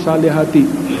وعملوا الصالحات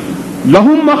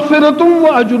لہم مغفرۃ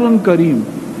واجر کریم.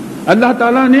 اللہ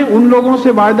تعالیٰ نے ان لوگوں سے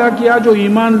وعدہ کیا جو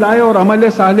ایمان لائے اور عمل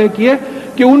صالح کیے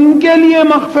کہ ان کے لیے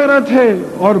مغفرت ہے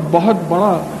اور بہت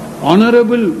بڑا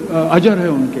آنریبل اجر ہے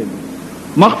ان کے لیے.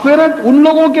 مغفرت ان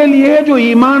لوگوں کے لیے ہے جو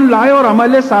ایمان لائے اور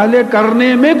عمل صالح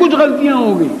کرنے میں کچھ غلطیاں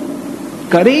ہو گئی,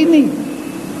 کرے ہی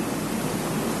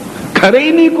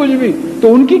نہیں کچھ بھی,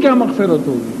 تو ان کی کیا مغفرت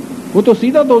ہوگی؟ وہ تو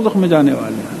سیدھا دوزخ میں جانے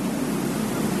والے ہیں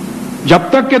جب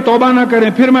تک کہ توبہ نہ کریں.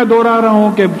 پھر میں دوہرا رہا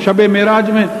ہوں کہ شب معراج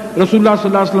میں رسول اللہ صلی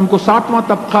اللہ علیہ وسلم کو 7واں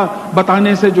طبقہ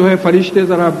بتانے سے جو ہے فرشتے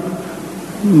ذرا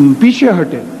پیچھے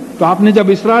ہٹے, تو آپ نے جب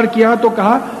اصرار کیا تو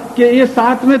کہا کہ یہ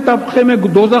 7ویں طبقے میں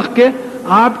دوزخ کے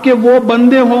آپ کے وہ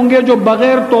بندے ہوں گے جو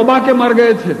بغیر توبہ کے مر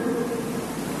گئے تھے.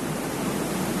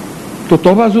 تو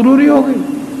توبہ ضروری ہو گئی.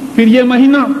 پھر یہ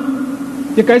مہینہ,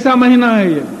 یہ کیسا مہینہ ہے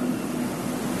یہ,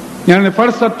 یعنی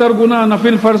فرض 70 گنا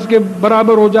نفل فرض کے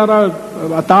برابر ہو جا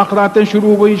رہا, تاخراتیں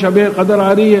شروع ہو گئی, شب قدر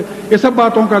آ رہی ہے. یہ سب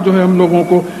باتوں کا جو ہے ہم لوگوں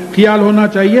کو خیال ہونا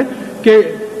چاہیے کہ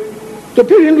تو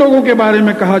پھر ان لوگوں کے بارے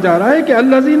میں کہا جا رہا ہے کہ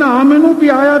الذین آمنوا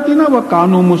بآیاتنا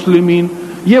وکانوا مسلمین.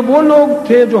 یہ وہ لوگ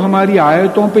تھے جو ہماری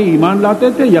آیتوں پہ ایمان لاتے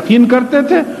تھے, یقین کرتے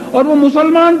تھے اور وہ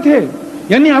مسلمان تھے,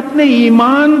 یعنی اپنے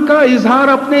ایمان کا اظہار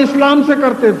اپنے اسلام سے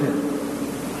کرتے تھے.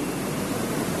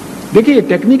 دیکھیے یہ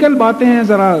ٹیکنیکل باتیں ہیں,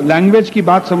 ذرا لینگویج کی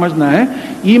بات سمجھنا ہے.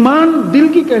 ایمان دل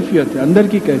کی کیفیت ہے, اندر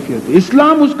کی کیفیت ہے.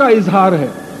 اسلام اس کا اظہار ہے.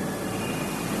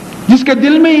 جس کے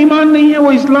دل میں ایمان نہیں ہے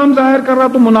وہ اسلام ظاہر کر رہا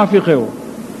تو منافق ہے وہ.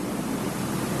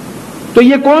 تو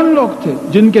یہ کون لوگ تھے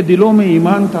جن کے دلوں میں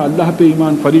ایمان تھا, اللہ پہ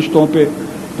ایمان, فرشتوں پہ,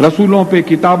 رسولوں پہ,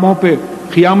 کتابوں پہ,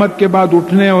 قیامت کے بعد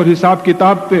اٹھنے اور حساب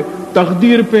کتاب پہ,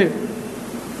 تقدیر پہ,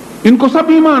 ان کو سب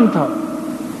ایمان تھا.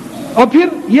 اور پھر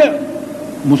یہ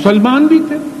مسلمان بھی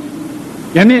تھے,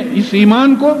 یعنی اس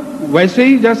ایمان کو ویسے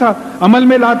ہی جیسا عمل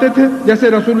میں لاتے تھے جیسے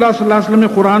رسول اللہ صلی اللہ علیہ وسلم نے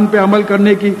قرآن پہ عمل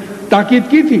کرنے کی تاکید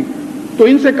کی تھی. تو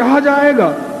ان سے کہا جائے گا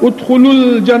ادخلوا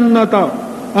الجنت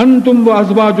انتم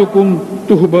وازواجکم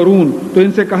تحبرون. تو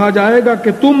ان سے کہا جائے گا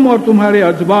کہ تم اور تمہارے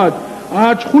ازواج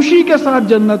آج خوشی کے ساتھ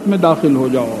جنت میں داخل ہو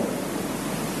جاؤ.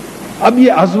 اب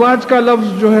یہ ازواج کا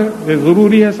لفظ جو ہے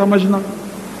ضروری ہے سمجھنا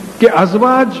کہ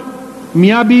ازواج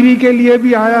میاں بیوی کے لیے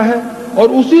بھی آیا ہے اور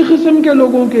اسی قسم کے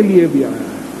لوگوں کے لیے بھی آیا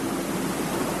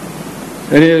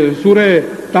ہے. سورہ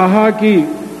طٰہٰ کی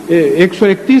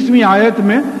 131ویں آیت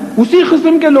میں اسی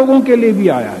قسم کے لوگوں کے لیے بھی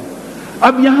آیا ہے.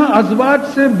 اب یہاں ازواج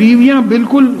سے بیویاں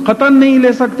بالکل قطعاً نہیں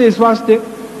لے سکتے اس واسطے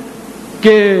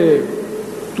کہ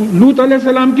لوط علیہ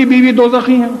السلام کی بیوی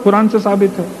دوزخی ہیں, قرآن سے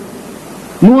ثابت ہے.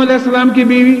 نوح علیہ السلام کی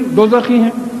بیوی دوزخی ہیں,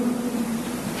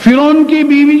 فرعون کی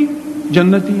بیوی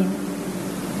جنتی ہیں.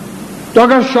 تو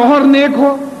اگر شوہر نیک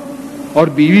ہو اور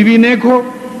بیوی بھی نیک ہو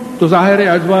تو ظاہر ہے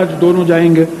ازواج دونوں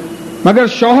جائیں گے. مگر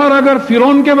شوہر اگر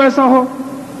فرعون کے ویسا ہو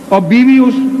اور بیوی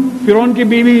اس فرعون کی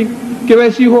بیوی کے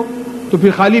ویسی ہو تو پھر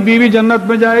خالی بیوی جنت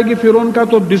میں جائے گی, فرعون کا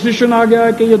تو ڈیسیشن آ گیا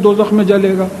ہے کہ یہ دوزخ میں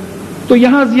جلے گا. تو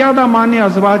یہاں زیادہ معنی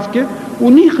ازواج کے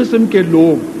انہی قسم کے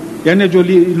لوگ, یعنی جو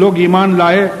لوگ ایمان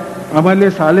لائے, عمل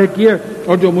صالح کیے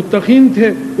اور جو متقین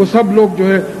تھے وہ سب لوگ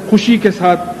جو ہے خوشی کے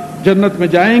ساتھ جنت میں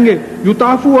جائیں گے.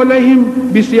 یطاف علیہم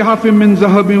بصحاف من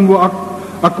ذہب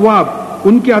واکواب.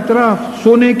 ان کے اطراف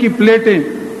سونے کی پلیٹیں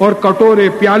اور کٹورے,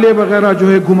 پیالے وغیرہ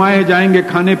جو ہے گھمائے جائیں گے,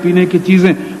 کھانے پینے کی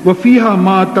چیزیں. وفیہا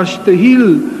ما تشتہی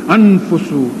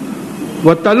الانفس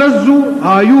وتلذ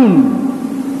اعین.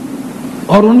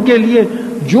 اور ان کے لیے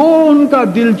جو ان کا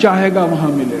دل چاہے گا وہاں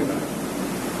ملے گا.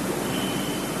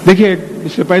 دیکھیے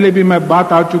اس سے پہلے بھی میں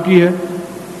بات آ چکی ہے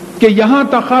کہ یہاں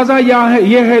تقاضا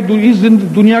یہ ہے اس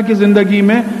دنیا کی زندگی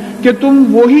میں کہ تم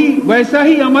وہی ویسا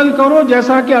ہی عمل کرو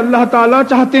جیسا کہ اللہ تعالیٰ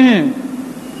چاہتے ہیں.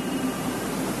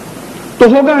 تو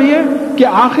ہوگا یہ کہ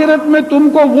آخرت میں تم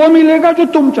کو وہ ملے گا جو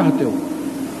تم چاہتے ہو.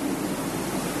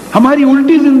 ہماری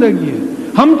الٹی زندگی ہے.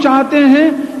 ہم چاہتے ہیں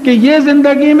کہ یہ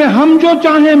زندگی میں ہم جو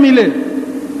چاہیں ملے,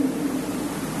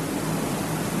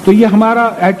 تو یہ ہمارا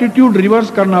ایٹیٹیوڈ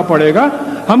ریورس کرنا پڑے گا.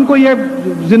 ہم کو یہ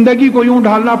زندگی کو یوں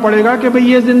ڈھالنا پڑے گا کہ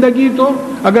بھئی یہ زندگی تو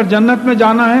اگر جنت میں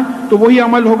جانا ہے تو وہی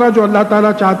عمل ہوگا جو اللہ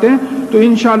تعالیٰ چاہتے ہیں، تو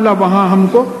انشاءاللہ وہاں ہم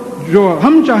کو جو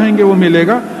ہم چاہیں گے وہ ملے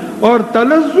گا. اور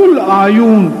تلذ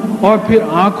العیون، اور پھر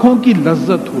آنکھوں کی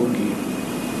لذت ہوگی.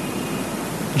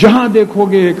 جہاں دیکھو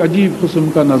گے ایک عجیب قسم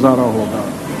کا نظارہ ہوگا.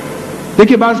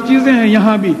 دیکھیے بعض چیزیں ہیں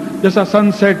یہاں بھی، جیسا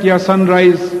سن سیٹ یا سن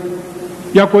رائز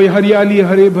یا کوئی ہریالی،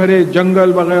 ہرے بھرے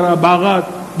جنگل وغیرہ،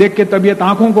 باغات دیکھ کے طبیعت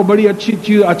آنکھوں کو بڑی اچھی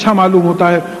چیز، اچھا معلوم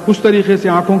ہوتا ہے. اس طریقے سے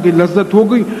آنکھوں کی لذت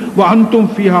ہوگی. وَأَنْتُمْ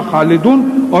فِيهَا خَالِدُونَ،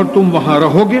 اور تم وہاں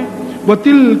رہو گے.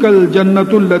 وَتِلْكَ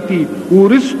الْجَنَّةُ الَّتِي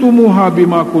أُورِثْتُمُوهَا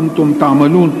بِمَا كُنْتُمْ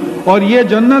تَعْمَلُونَ، اور یہ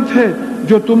جنت ہے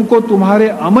جو تم کو تمہارے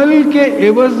عمل کے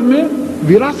عوض میں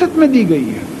وراثت میں دی گئی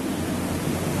ہے.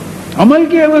 عمل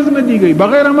کے عوض میں دی گئی،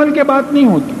 بغیر عمل کے بات نہیں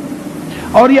ہوتی.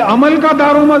 اور یہ عمل کا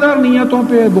دار و مدار نیتوں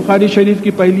پہ ہے. بخاری شریف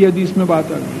کی پہلی حدیث میں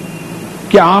بات آ گئی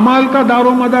کہ اعمال کا دار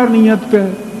و مدار نیت پہ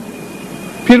ہے.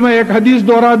 پھر میں ایک حدیث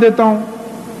دوہرا دیتا ہوں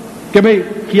کہ بھئی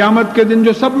قیامت کے دن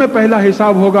جو سب میں پہلا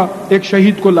حساب ہوگا، ایک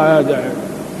شہید کو لایا جائے گا.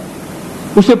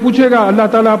 اسے پوچھے گا، اللہ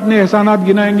تعالیٰ اپنے احسانات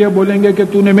گنائیں گے، بولیں گے کہ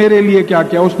تو نے میرے لیے کیا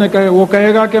کیا. اس نے وہ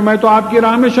کہے گا کہ میں تو آپ کی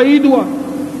راہ میں شہید ہوا.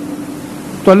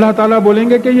 تو اللہ تعالیٰ بولیں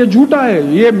گے کہ یہ جھوٹا ہے،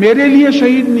 یہ میرے لیے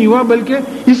شہید نہیں ہوا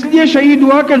بلکہ اس لیے شہید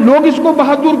ہوا کہ لوگ اس کو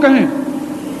بہادر کہیں.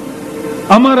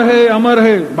 امر ہے، امر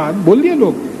ہے، بات بول دیے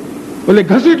لوگ، بولے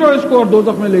گھسیٹو اس کو اور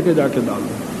دوزخ میں لے کے جا کے ڈال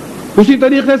دو. اسی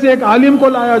طریقے سے ایک عالم کو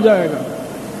لایا جائے گا،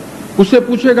 اس سے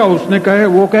پوچھے گا، اس نے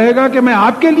وہ کہے گا کہ میں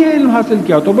آپ کے لیے علم حاصل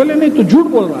کیا. تو بولے نہیں، تو جھوٹ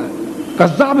بول رہا ہے،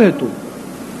 کذاب ہے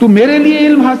تو میرے لیے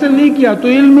علم حاصل نہیں کیا. تو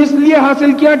علم اس لیے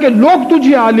حاصل کیا کہ لوگ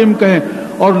تجھے عالم کہیں،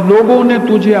 اور لوگوں نے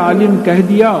تجھے عالم کہہ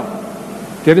دیا،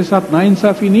 تیرے ساتھ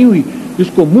ناانصافی نہیں ہوئی، اس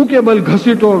کو منہ کے بل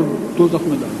گھسیٹو اور دوزخ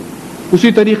میں ڈالو.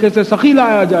 اسی طریقے سے سخی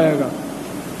لایا جائے گا،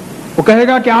 وہ کہے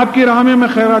گا کہ آپ کی راہ میں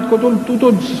خیرات کو، تو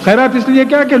خیرات اس لیے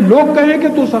کیا کہ لوگ کہیں کہ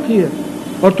تو سخی ہے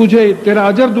اور تجھے تیرا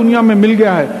اجر دنیا میں مل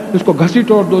گیا ہے، اس کو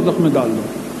گھسیٹو اور دوزخ میں ڈال دو.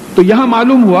 تو یہاں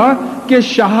معلوم ہوا کہ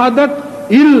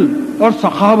شہادت، علم اور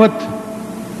سخاوت،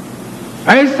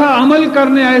 ایسا عمل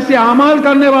کرنے، ایسے اعمال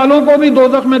کرنے والوں کو بھی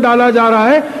دوزخ میں ڈالا جا رہا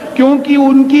ہے کیونکہ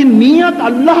ان کی نیت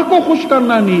اللہ کو خوش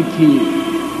کرنا نہیں تھی.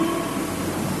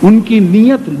 ان کی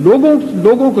نیت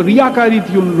لوگوں کو ریاکاری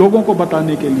تھی، ان لوگوں کو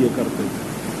بتانے کے لیے کرتے تھے.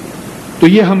 تو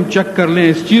یہ ہم چیک کر لیں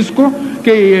اس چیز کو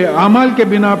کہ یہ اعمال کے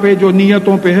بنا پہ جو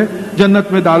نیتوں پہ ہے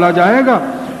جنت میں ڈالا جائے گا.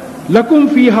 لکم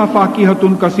فیہا فاکہۃ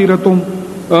کثیرۃ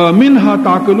منہا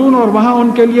تاکلون، اور وہاں ان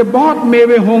کے لیے بہت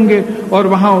میوے ہوں گے اور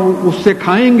وہاں اس سے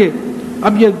کھائیں گے.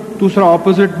 اب یہ دوسرا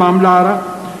اپوزٹ معاملہ آ رہا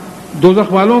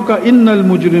دوزخ والوں کا. ان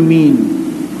المجرمین،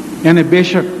 یعنی بے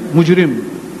شک مجرم.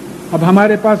 اب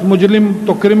ہمارے پاس مجرم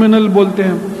تو کرمنل بولتے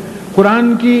ہیں.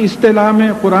 قرآن کی اصطلاح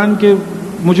میں، قرآن کے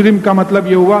مجرم کا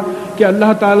مطلب یہ ہوا کہ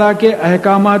اللہ تعالیٰ کے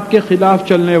احکامات کے خلاف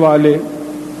چلنے والے.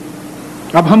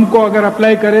 اب ہم کو اگر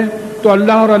اپلائی کریں تو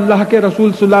اللہ اور اللہ کے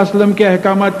رسول صلی اللہ علیہ وسلم کے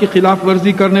احکامات کی خلاف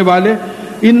ورزی کرنے والے.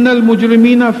 ان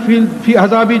المجرمین فی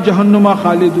عذاب جہنم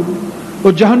خالدون،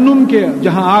 وہ جہنم کے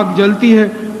جہاں آگ جلتی ہے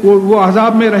وہ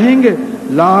عذاب میں رہیں گے.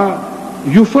 لا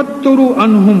یفتر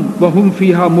عنہم وہم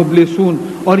فیہا مبلسون،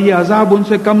 اور یہ عذاب ان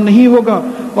سے کم نہیں ہوگا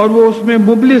اور وہ اس میں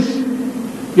مبلس،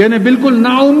 یعنی بالکل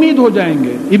نا امید ہو جائیں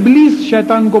گے. ابلیس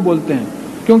شیطان کو بولتے ہیں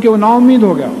کیونکہ وہ نا امید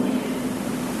ہو گیا.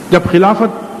 جب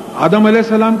خلافت آدم علیہ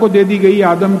السلام کو دے دی گئی،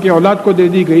 آدم کے اولاد کو دے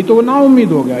دی گئی، تو وہ نا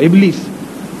امید ہو گیا ابلیس.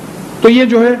 تو یہ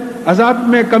جو ہے عذاب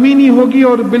میں کمی نہیں ہوگی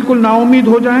اور بالکل نا امید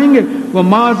ہو جائیں گے.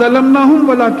 وَمَا ظَلَمْنَاهُمْ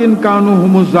وَلَكِنْ كَانُوا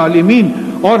هُمُ الظَّالِمِينَ،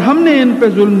 اور ہم نے ان پہ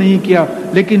ظلم نہیں کیا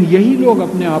لیکن یہی لوگ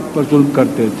اپنے آپ پر ظلم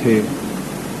کرتے تھے.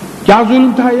 کیا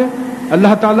ظلم تھا یہ؟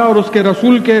 اللہ تعالیٰ اور اس کے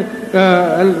رسول کے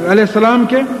علیہ السلام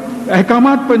کے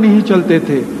احکامات پر نہیں چلتے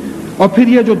تھے. اور پھر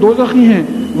یہ جو دوزخی ہیں،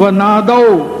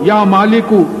 وَنَادَوْا يَا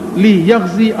مَالِكُ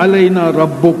لِيَغْزِي عَلَيْنَا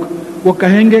رَبُّكَ، وہ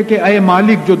کہیں گے کہ اے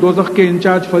مالک، جو دوزخ کے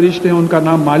انچارج فرشتے ہیں ان کا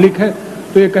نام مالک ہے،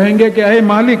 تو یہ کہیں گے کہ اے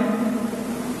مالک،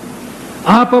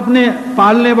 آپ اپنے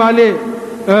پالنے والے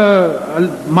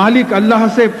مالک اللہ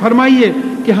سے فرمائیے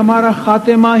کہ ہمارا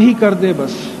خاتمہ ہی کر دے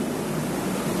بس.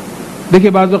 دیکھیں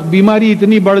بعض وقت بیماری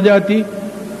اتنی بڑھ جاتی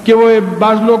کہ وہ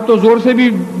بعض لوگ تو زور سے بھی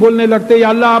بولنے لگتے، یا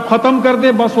اللہ آپ ختم کر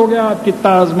دے، بس ہو گیا، آپ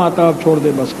کتنا آزماتا، آپ چھوڑ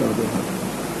دے، بس کر دے.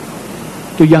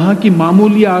 تو یہاں کی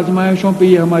معمولی آزمائشوں پہ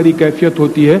یہ ہماری کیفیت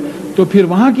ہوتی ہے، تو پھر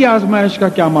وہاں کی آزمائش کا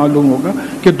کیا معلوم ہوگا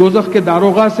کہ دوزخ کے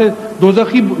داروغہ سے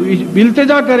دوزخی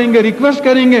التجا کریں گے، ریکویسٹ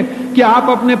کریں گے کہ آپ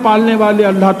اپنے پالنے والے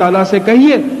اللہ تعالیٰ سے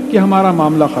کہیے کہ ہمارا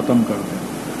معاملہ ختم کر دیں.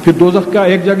 پھر دوزخ کا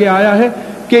ایک جگہ آیا ہے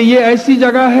کہ یہ ایسی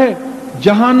جگہ ہے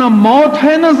جہاں نہ موت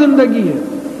ہے نہ زندگی ہے.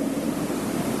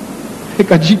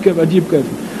 ایک عجیب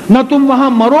کیفیت، نہ تم وہاں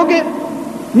مرو گے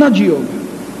نہ جیو گے.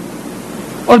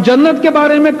 اور جنت کے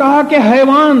بارے میں کہا کہ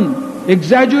حیوان،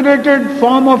 ایگزیجوریٹڈ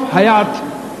فارم آف حیات.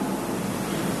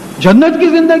 جنت کی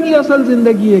زندگی اصل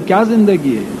زندگی ہے. کیا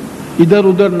زندگی ہے؟ ادھر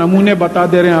ادھر نمونے بتا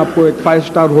دے رہے ہیں آپ کو ایک 5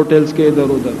 اسٹار ہوٹلز کے ادھر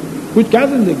ادھر. کچھ کیا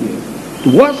زندگی ہے؟ تو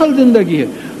وہ اصل زندگی ہے.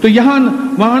 تو یہاں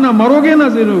وہاں نہ مرو گے نہ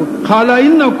زندو خالا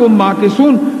انکم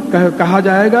ماکثون، کہا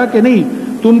جائے گا کہ نہیں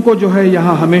تم کو جو ہے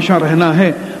یہاں ہمیشہ رہنا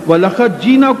ہے. وَلَقَدْ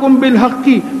جِئْنَاكُمْ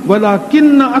بِالْحَقِّ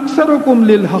وَلَكِنَّ أَكْثَرَكُمْ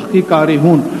لِلْحَقِّ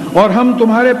كَارِهُونَ، اور ہم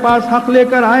تمہارے پاس حق لے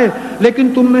کر آئے لیکن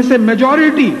تم میں سے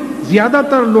میجورٹی، زیادہ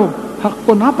تر لوگ حق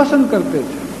کو ناپسند کرتے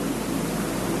تھے.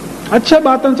 اچھا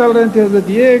باتیں چل رہے تھے حضرت،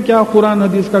 یہ کیا قرآن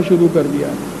حدیث کا شروع کر دیا.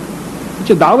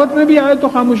 اچھا دعوت میں بھی آئے تو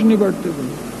خاموش نہیں بیٹھتے تھے،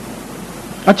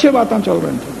 اچھے باتیں چل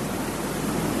رہے تھے.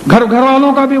 گھر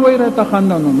والوں کا بھی وہی رہتا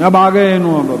خاندانوں میں. اب آ گئے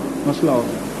اب مسئلہ ہو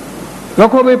گیا،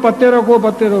 رکھو بھائی پتے رکھو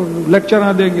لیکچر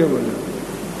نہ دیں گے بولے.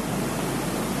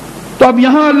 تو اب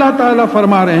یہاں اللہ تعالیٰ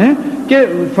فرما رہے ہیں کہ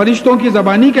فرشتوں کی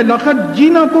زبانی کہ لقد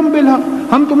جئناکم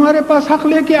بالحق، ہم تمہارے پاس حق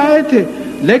لے کے آئے تھے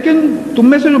لیکن تم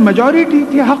میں سے جو میجورٹی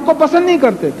تھی حق کو پسند نہیں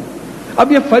کرتے تھے.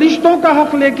 اب یہ فرشتوں کا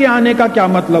حق لے کے آنے کا کیا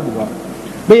مطلب ہوا؟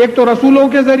 بھئی ایک تو رسولوں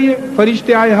کے ذریعے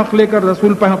فرشتے آئے حق لے کر،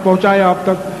 رسول پہنچائے آپ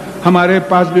تک. ہمارے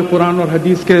پاس بھی قرآن اور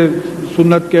حدیث کے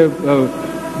سنت کے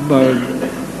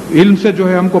علم سے جو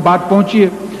ہے ہم کو بات پہنچی ہے.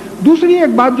 دوسری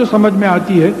ایک بات جو سمجھ میں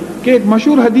آتی ہے کہ ایک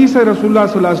مشہور حدیث ہے رسول اللہ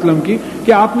صلی اللہ علیہ وسلم کی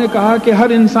کہ آپ نے کہا کہ ہر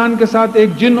انسان کے ساتھ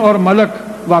ایک جن اور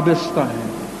ملک وابستہ ہے،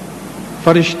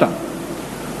 فرشتہ.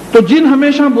 تو جن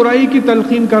ہمیشہ برائی کی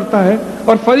تلقین کرتا ہے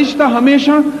اور فرشتہ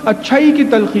ہمیشہ اچھائی کی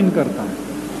تلقین کرتا ہے.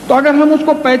 تو اگر ہم اس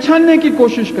کو پہچاننے کی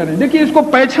کوشش کریں، دیکھیے اس کو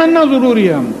پہچاننا ضروری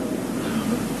ہے. ہم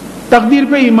تقدیر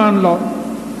پہ ایمان لاؤ،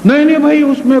 نہیں بھائی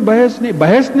اس میں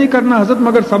بحث نہیں کرنا حضرت،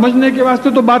 مگر سمجھنے کے واسطے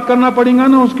تو بات کرنا پڑے گا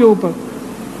نا اس کے اوپر.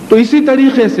 تو اسی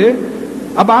طریقے سے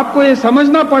اب آپ کو یہ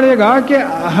سمجھنا پڑے گا کہ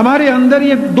ہمارے اندر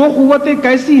یہ دو قوتیں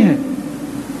کیسی ہیں.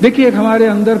 دیکھیے ایک ہمارے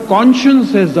اندر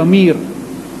کانشنس ہے، ضمیر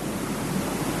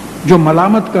جو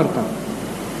ملامت کرتا.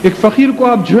 ایک فقیر کو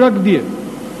آپ جھڑک دیے،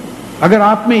 اگر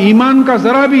آپ میں ایمان کا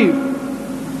ذرا بھی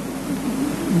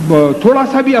تھوڑا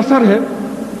سا بھی اثر ہے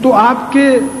تو آپ کے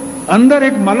اندر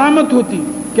ایک ملامت ہوتی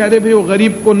کہ ارے بھائی وہ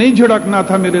غریب کو نہیں جھڑکنا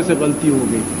تھا، میرے سے غلطی ہو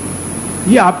گئی.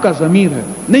 یہ آپ کا ضمیر ہے،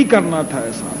 نہیں کرنا تھا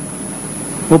ایسا،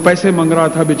 وہ پیسے مانگ رہا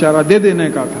تھا بیچارہ، دے دینے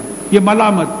کا تھا. یہ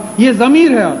ملامت، یہ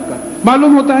ضمیر ہے آپ کا.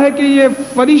 معلوم ہوتا ہے کہ یہ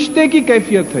فرشتے کی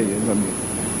کیفیت ہے. یہ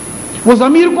ضمیر، وہ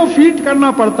ضمیر کو فیٹ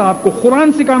کرنا پڑتا، آپ کو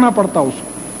قرآن سکھانا پڑتا، اس کو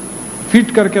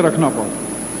فیٹ کر کے رکھنا پڑتا.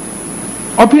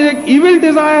 اور پھر ایک ایول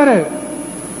ڈیزائر ہے،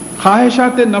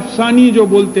 خواہشات نفسانی جو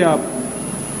بولتے آپ،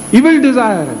 ایول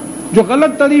ڈیزائر ہے جو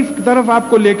غلط طرف آپ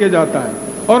کو لے کے جاتا ہے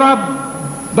اور آپ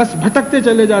بس بھٹکتے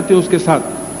چلے جاتے اس کے ساتھ.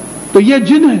 تو یہ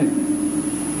جن ہے.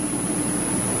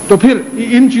 تو پھر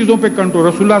ان چیزوں پہ کنٹرول.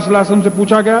 رسول اللہ صلی اللہ علیہ وسلم سے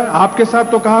پوچھا گیا آپ کے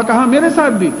ساتھ، تو کہا میرے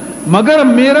ساتھ بھی، مگر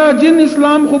میرا جن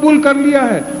اسلام قبول کر لیا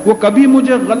ہے، وہ کبھی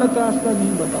مجھے غلط راستہ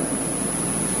نہیں بتاتا.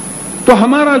 تو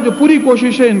ہمارا جو پوری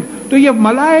کوشش ہے، تو یہ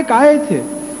ملائک آئے تھے،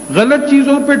 غلط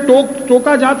چیزوں پہ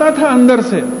ٹوکا جاتا تھا اندر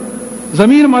سے،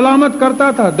 ضمیر ملامت کرتا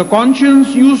تھا. دا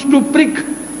کانشنس یوز ٹو پرک،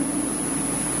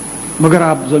 مگر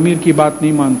آپ ضمیر کی بات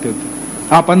نہیں مانتے تھے،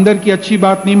 آپ اندر کی اچھی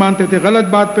بات نہیں مانتے تھے، غلط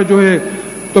بات پہ جو ہے.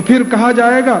 تو پھر کہا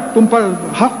جائے گا تم پر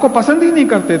حق کو پسند ہی نہیں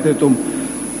کرتے تھے تم.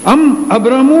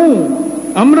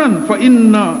 ابرموا امرا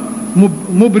فإنا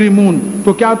مبرمون،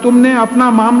 تو کیا تم نے اپنا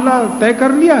معاملہ طے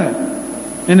کر لیا ہے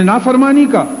یعنی نافرمانی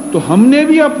کا؟ تو ہم نے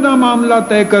بھی اپنا معاملہ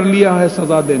طے کر لیا ہے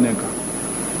سزا دینے کا،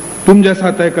 تم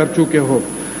جیسا طے کر چکے ہو.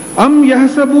 ام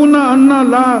یحسبون انا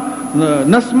لا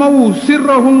نسمع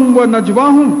سرهم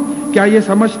ونجواهم، کیا یہ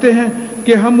سمجھتے ہیں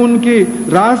کہ ہم ان کی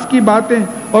راز کی باتیں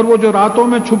اور وہ جو راتوں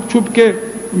میں چھپ چھپ کے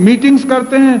میٹنگز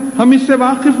کرتے ہیں ہم اس سے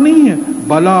واقف نہیں ہیں؟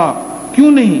 بلا،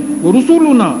 کیوں نہیں.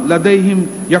 رسولنا لدیہم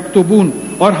یکتبون،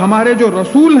 اور ہمارے جو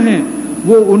رسول ہیں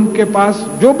وہ ان کے پاس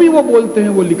جو بھی وہ بولتے ہیں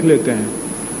وہ لکھ لیتے ہیں.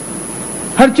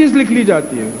 ہر چیز لکھ لی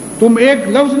جاتی ہے. تم ایک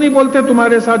لفظ نہیں بولتے،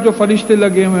 تمہارے ساتھ جو فرشتے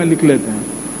لگے ہوئے ہیں لکھ لیتے ہیں.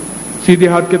 سیدھے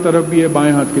ہاتھ کی طرف بھی ہے،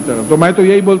 بائیں ہاتھ کی طرف. تو میں تو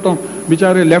یہی بولتا ہوں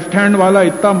بیچارے لیفٹ ہینڈ والا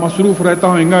اتنا مصروف رہتا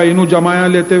ہوئے گا، انہوں جمایا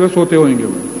لیتے ہوئے سوتے ہوئیں گے.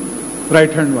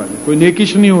 رائٹ ہینڈ والے کوئی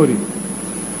نیکیش نہیں ہو رہی،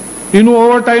 انہوں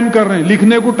اوور ٹائم کر رہے ہیں،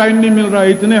 لکھنے کو ٹائم نہیں مل رہا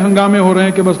ہے، اتنے ہنگامے ہو رہے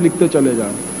ہیں کہ بس لکھتے چلے جا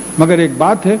رہے ہیں. مگر ایک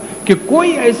بات ہے کہ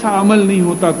کوئی ایسا عمل نہیں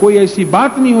ہوتا، کوئی ایسی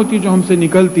بات نہیں ہوتی جو ہم سے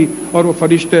نکلتی اور وہ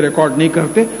فرشتے ریکارڈ نہیں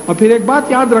کرتے. اور پھر ایک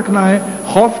بات یاد رکھنا ہے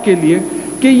خوف کے لیے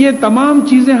کہ یہ تمام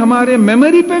چیزیں ہمارے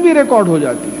میموری پہ بھی ریکارڈ ہو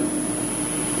جاتی ہیں.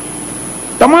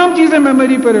 تمام چیزیں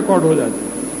میموری پہ ریکارڈ ہو جاتی ہیں.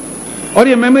 اور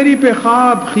یہ میموری پہ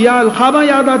خواب، خیال، خواباں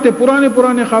یاد آتے،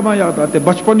 پرانے خواباں یاد آتے.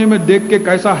 بچپنے میں دیکھ کے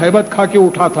کیسا ہیبت کھا کے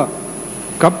اٹھا تھا،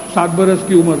 کب 7 برس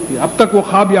کی عمر تھی، اب تک وہ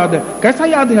خواب یاد ہے. کیسا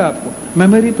یاد ہے آپ کو؟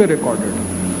 میموری پہ ریکارڈڈ ہے.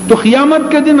 تو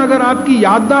قیامت کے دن اگر آپ کی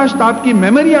یادداشت، آپ کی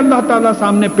میموری اللہ تعالیٰ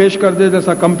سامنے پیش کر دے،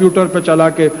 جیسا کمپیوٹر پہ چلا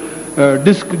کے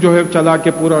ڈسک جو ہے چلا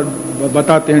کے پورا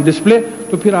بتاتے ہیں ڈسپلے،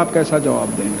 تو پھر آپ کیسا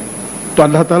جواب دیں گے؟ تو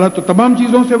اللہ تعالیٰ تو تمام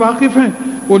چیزوں سے واقف ہیں،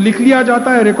 وہ لکھ لیا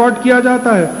جاتا ہے، ریکارڈ کیا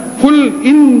جاتا ہے. قل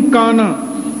ان کان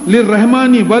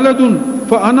للرحمن ولد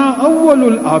فانا اول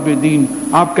العابدین.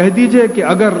 آپ کہہ دیجئے کہ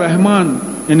اگر رحمان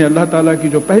یعنی اللہ تعالیٰ کی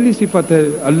جو پہلی صفت ہے،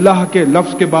 اللہ کے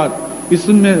لفظ کے بعد اس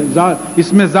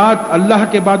میں ذات اللہ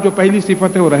کے بعد جو پہلی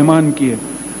صفت ہے وہ رحمان کی ہے،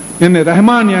 یعنی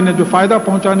رحمان یعنی جو فائدہ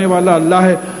پہنچانے والا اللہ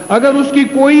ہے. اگر اس کی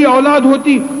کوئی اولاد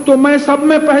ہوتی تو میں سب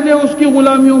میں پہلے اس کی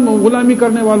غلامی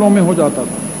کرنے والوں میں ہو جاتا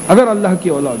تھا، اگر اللہ کی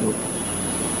اولاد ہوتی.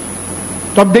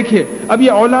 تو اب دیکھیے، اب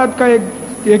یہ اولاد کا ایک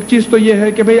چیز تو یہ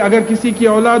ہے کہ بھئی اگر کسی کی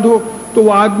اولاد ہو تو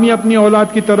وہ آدمی اپنی اولاد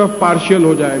کی طرف پارشل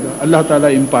ہو جائے گا، اللہ تعالیٰ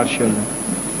امپارشل ہے.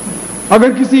 اگر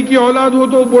کسی کی اولاد ہو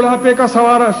تو بڑھاپے کا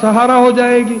سہارا ہو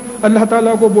جائے گی، اللہ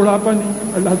تعالیٰ کو بڑھاپا نہیں،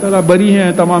 اللہ تعالیٰ بری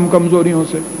ہیں تمام کمزوریوں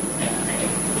سے.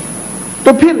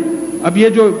 تو پھر اب یہ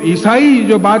جو عیسائی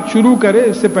جو بات شروع کرے،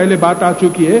 اس سے پہلے بات آ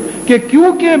چکی ہے کہ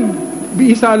کیونکہ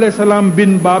عیسیٰ علیہ السلام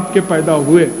بن باپ کے پیدا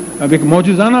ہوئے، اب ایک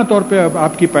معجزانہ طور پہ اب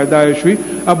آپ کی پیدائش ہوئی،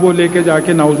 اب وہ لے کے جا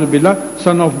کے نعوذ باللہ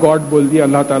سن آف گاڈ بول دیا،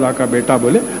 اللہ تعالیٰ کا بیٹا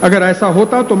بولے. اگر ایسا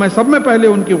ہوتا تو میں سب میں پہلے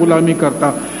ان کی غلامی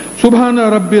کرتا. سبحان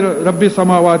رب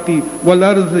السماواتی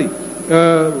والارض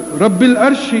رب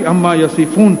العرش عما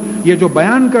یصفون. یہ جو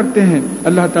بیان کرتے ہیں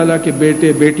اللہ تعالیٰ کے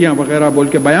بیٹے بیٹیاں وغیرہ بول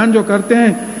کے بیان جو کرتے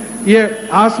ہیں، یہ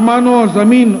آسمانوں اور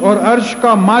زمین اور عرش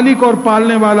کا مالک اور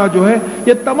پالنے والا جو ہے،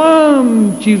 یہ تمام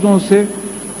چیزوں سے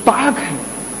پاک ہے،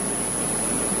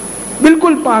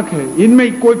 بالکل پاک ہے، ان میں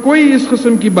کوئی اس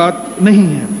قسم کی بات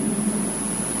نہیں ہے.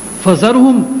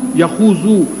 فذرہم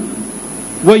یخوضوا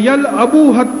وَيَلْعَبُوا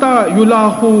حَتَّى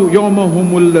يُلَاقُوا يَوْمَهُمُ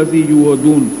الَّذِي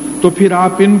يُوعَدُونَ. تو پھر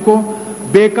آپ ان کو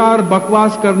بیکار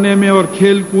بکواس کرنے میں اور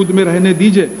کھیل کود میں رہنے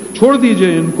دیجئے، چھوڑ دیجئے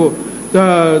ان کو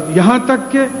یہاں تک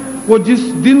کہ وہ جس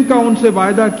دن کا ان سے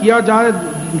وعدہ کیا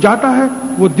جاتا ہے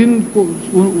وہ دن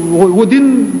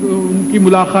ان کی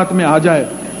ملاقات میں آ جائے،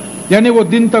 یعنی وہ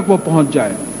دن تک وہ پہنچ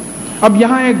جائے. اب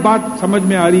یہاں ایک بات سمجھ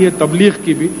میں آ رہی ہے، تبلیغ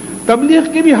کی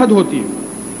بھی حد ہوتی ہے،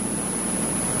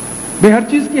 بے ہر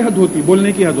چیز کی حد ہوتی،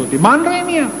 بولنے کی حد ہوتی. مان رہے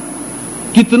نہیں آپ،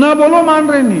 کتنا بولو مان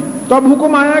رہے نہیں، تو اب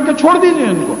حکم آیا کہ چھوڑ دیجئے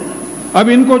ان کو. اب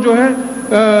ان کو جو ہے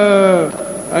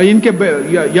ان کے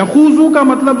یخوضو کا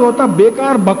مطلب ہوتا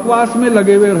بیکار بکواس میں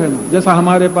لگے ہوئے رہنا، جیسا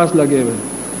ہمارے پاس لگے ہوئے.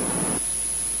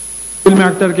 فلم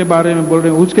ایکٹر کے بارے میں بول رہے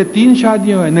ہیں، اس کے 3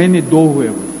 شادیاں ہوئے، نہیں 2 ہوئے،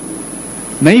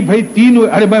 نہیں بھائی 3 ہوئے،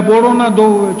 ارے بھائی بولو نا 2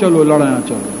 ہوئے، چلو لڑایا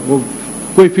چلو. وہ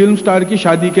کوئی فلم سٹار کی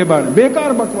شادی کے بارے میں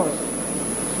بیکار بکواس،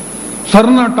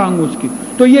 سرنا ٹانگ اس کی.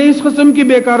 تو یہ اس قسم کی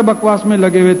بیکار بکواس میں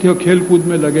لگے ہوئے تھے اور کھیل کود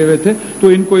میں لگے ہوئے تھے، تو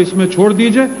ان کو اس میں چھوڑ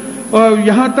دیجئے، اور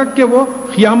یہاں تک کہ وہ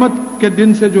قیامت کے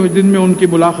دن سے جو دن میں ان کی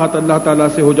ملاقات اللہ تعالیٰ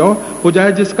سے ہو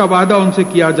جائے جس کا وعدہ ان سے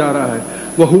کیا جا رہا ہے.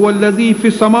 وَهُوَ الَّذِي فِي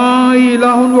السَّمَاءِ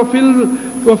إِلَٰهٌ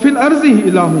وَفِي الْأَرْضِ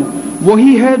إِلَٰهٌ.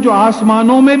 وہی ہے جو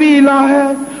آسمانوں میں بھی الہ ہے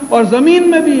اور زمین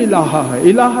میں بھی الہ ہے.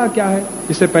 الہ کیا ہے؟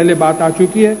 اس سے پہلے بات آ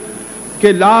چکی ہے کہ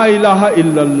لا الہ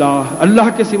الا اللہ، اللہ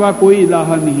کے سوا کوئی الہ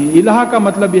نہیں. الہ کا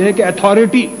مطلب یہ ہے کہ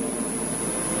اتھارٹی.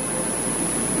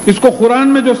 اس کو قرآن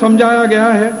میں جو سمجھایا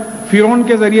گیا ہے، فرعون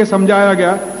کے ذریعے سمجھایا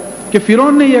گیا کہ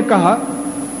فرعون نے یہ کہا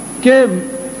کہ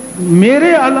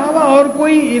میرے علاوہ اور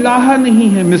کوئی الہ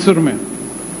نہیں ہے مصر میں،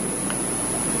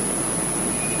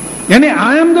 یعنی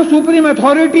I am the supreme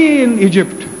authority in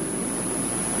Egypt.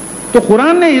 تو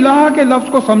قرآن نے الہ کے لفظ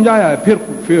کو سمجھایا ہے. پھر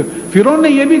فرعون نے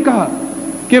یہ بھی کہا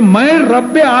کہ میں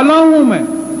رب اعلیٰ ہوں، میں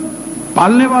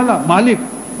پالنے والا مالک،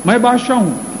 میں بادشاہ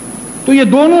ہوں. تو یہ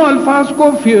دونوں الفاظ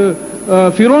کو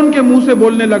فرعون کے منہ سے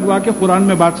بولنے لگوا کے قرآن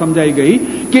میں بات سمجھائی گئی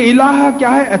کہ الہ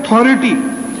کیا ہے؟ اتھارٹی.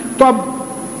 تو اب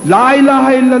لا الہ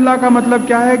الا اللہ کا مطلب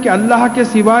کیا ہے کہ اللہ کے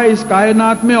سوائے اس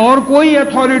کائنات میں اور کوئی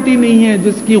اتھارٹی نہیں ہے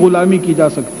جس کی غلامی کی جا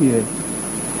سکتی ہے،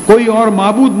 کوئی اور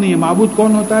معبود نہیں ہے. معبود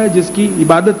کون ہوتا ہے؟ جس کی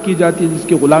عبادت کی جاتی ہے، جس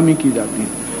کی غلامی کی جاتی ہے.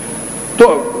 تو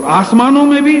آسمانوں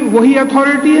میں بھی وہی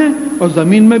اتھارٹی ہے اور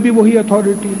زمین میں بھی وہی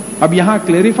اتھارٹی ہے. اب یہاں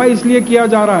کلیریفائی اس لیے کیا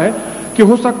جا رہا ہے کہ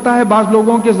ہو سکتا ہے بعض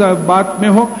لوگوں کے بات میں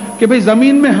ہو کہ بھئی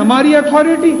زمین میں ہماری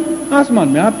اتھارٹی، آسمان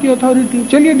میں آپ کی اتھارٹی،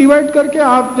 چلیے ڈیوائیڈ کر کے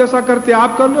آپ جیسا کرتے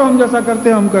آپ کر لو، ہم جیسا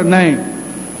کرتے ہم کر. نہیں،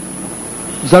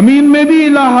 زمین میں بھی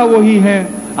الہ وہی ہے،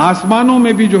 آسمانوں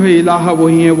میں بھی جو ہے الہ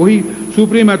وہی ہے، وہی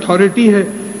سپریم اتھارٹی ہے.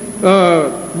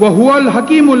 وَهُوَ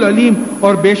الْحَكِيمُ الْعَلِيمُ.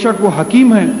 اور بے شک وہ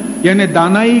حکیم ہے، یعنی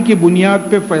دانائی کی بنیاد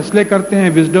پہ فیصلے کرتے ہیں،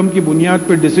 وزڈم کی بنیاد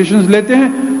پہ ڈیسیشنز لیتے ہیں،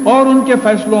 اور ان کے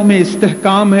فیصلوں میں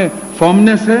استحکام ہے،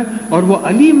 فارمنس ہے، اور وہ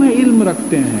علیم ہے، علم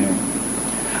رکھتے ہیں.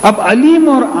 اب علیم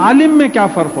اور عالم میں کیا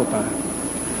فرق ہوتا ہے؟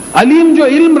 علیم جو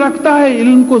علم رکھتا ہے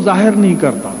علم کو ظاہر نہیں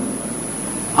کرتا،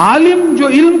 عالم جو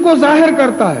علم کو ظاہر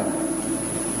کرتا ہے.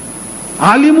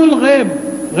 عالم الغیب،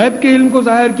 غیب کے علم کو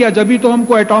ظاہر کیا، جبھی تو ہم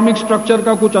کو ایٹامک سٹرکچر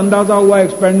کا کچھ اندازہ ہوا،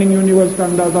 ایکسپینڈنگ یونیورس کا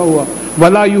اندازہ ہوا.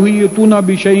 وَلَا يُحِيطُونَ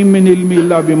بِشَيْءٍ مِّنْ عِلْمِهِ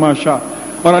إِلَّا بِمَا شَاءَ.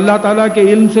 اور اللہ تعالیٰ کے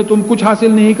علم سے تم کچھ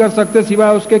حاصل نہیں کر سکتے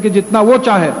سوائے اس کے کہ جتنا وہ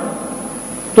چاہے.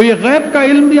 تو یہ غیب کا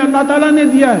علم بھی اللہ تعالیٰ نے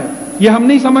دیا ہے. یہ ہم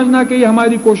نہیں سمجھنا کہ یہ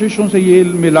ہماری کوششوں سے یہ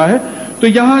علم ملا ہے. تو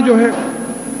یہاں جو ہے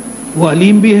وہ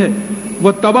علیم بھی ہے.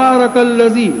 وہ تبارک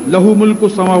الذی لہ ملک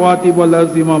السماوات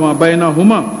والارض وما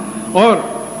بینہما، اور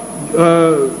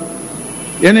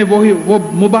یعنی وہ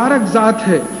مبارک ذات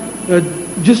ہے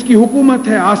جس کی حکومت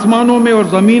ہے آسمانوں میں اور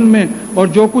زمین میں، اور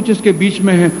جو کچھ اس کے بیچ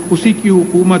میں ہے اسی کی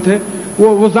حکومت ہے.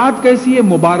 وہ ذات کیسی ہے؟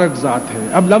 مبارک ذات ہے.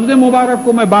 اب لفظ مبارک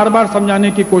کو میں بار بار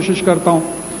سمجھانے کی کوشش کرتا ہوں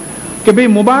کہ بھئی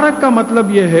مبارک کا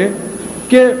مطلب یہ ہے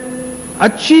کہ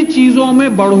اچھی چیزوں میں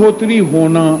بڑھوتری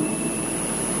ہونا.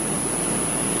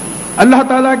 اللہ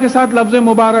تعالیٰ کے ساتھ لفظ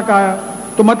مبارک آیا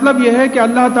تو مطلب یہ ہے کہ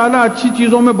اللہ تعالیٰ اچھی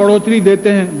چیزوں میں بڑھوتری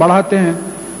دیتے ہیں، بڑھاتے ہیں.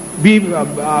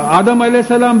 آدم علیہ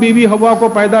السلام بیوی حوا کو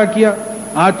پیدا کیا.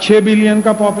 آج 6 بلین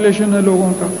کا پاپولیشن ہے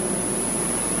لوگوں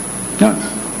کا.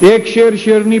 ایک شیر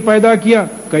شیرنی پیدا کیا،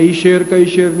 کئی شیر کئی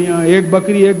شیرنیاں. ایک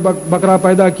بکری ایک بکرا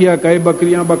پیدا کیا، کئی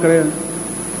بکریاں بکرے.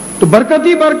 تو برکت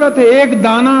ہی برکت ہے. ایک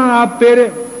دانہ آپ پیرے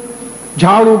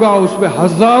جھاڑ اگا، اس پہ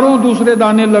ہزاروں دوسرے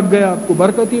دانے لگ گئے، آپ کو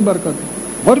برکت ہی برکت ہے.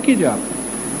 غور کیجیے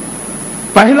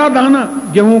آپ، پہلا دانہ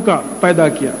گیہوں کا پیدا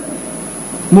کیا،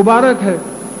 مبارک ہے.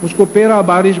 اس کو پیرا،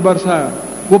 بارش برسایا،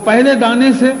 وہ پہلے دانے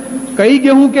سے کئی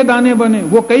گیہوں کے دانے بنے،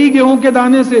 وہ کئی گیہوں کے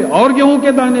دانے سے اور گیہوں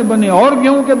کے دانے بنے اور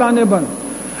گیہوں کے دانے بنے.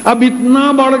 اب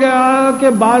اتنا بڑھ گیا کہ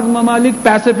بعض ممالک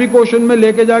پیسیفک اوشن میں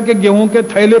لے کے جا کے گیہوں کے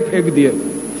تھیلے پھینک دیے.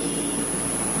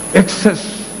 Axis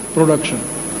production.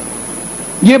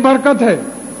 یہ برکت ہے،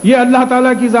 یہ اللہ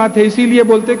تعالیٰ کی ذات ہے. اسی لیے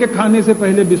بولتے کہ کھانے سے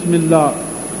پہلے بسم اللہ،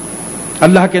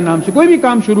 اللہ کے نام سے کوئی بھی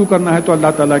کام شروع کرنا ہے تو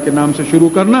اللہ تعالیٰ کے نام سے شروع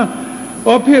کرنا.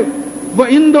 اور پھر وہ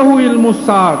وَعِندَهُ عِلْمُ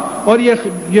السَّاعَةِ، اور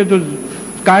یہ جو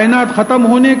کائنات ختم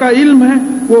ہونے کا علم ہے،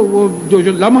 وہ جو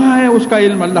لمحہ ہے اس کا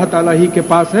علم اللہ تعالیٰ ہی کے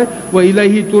پاس ہے.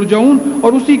 وَإِلَيْهِ تُرْجَعُونَ،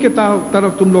 اور اسی کے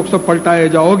طرف تم لوگ سب پلٹائے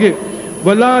جاؤ گے.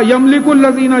 وَلَا يَمْلِكُ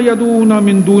الَّذِينَ يَدْعُونَ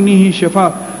مِن دُونِهِ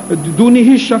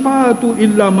الشَّفَاعَةَ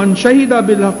إِلَّا مَنْ شَهِدَ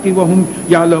بِالْحَقِّ وَهُمْ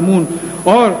يَعْلَمُونَ،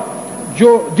 اور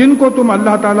جن کو تم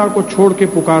اللہ تعالیٰ کو چھوڑ کے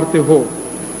پکارتے ہو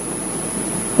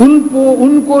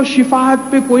ان کو شفاعت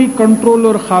پہ کوئی کنٹرول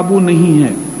اور قابو نہیں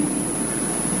ہے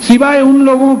سوائے ان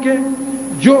لوگوں کے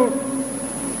جو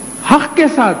حق کے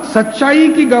ساتھ سچائی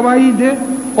کی گواہی دے،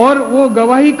 اور وہ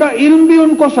گواہی کا علم بھی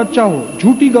ان کو سچا ہو،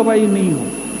 جھوٹی گواہی نہیں ہو.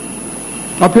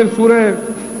 اور پھر سورہ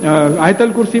آیت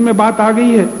الکرسی میں بات آ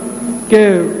گئی ہے کہ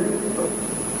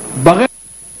بغیر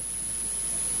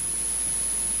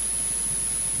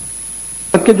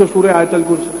کہ جو سورہ آیت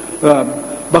الکرسی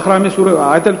بقرہ میں سورہ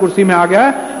آیت الکرسی میں آ گیا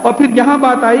ہے. اور پھر یہاں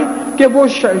بات آئی کہ وہ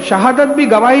شہادت بھی،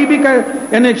 گواہی بھی،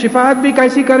 یعنی شفاعت بھی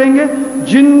کیسی کریں گے؟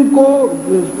 جن کو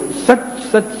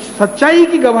سچائی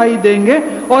کی گواہی دیں گے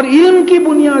اور علم کی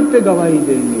بنیاد پہ گواہی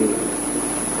دیں گے.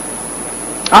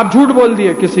 آپ جھوٹ بول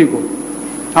دیے کسی کو،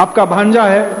 آپ کا بھانجا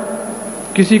ہے،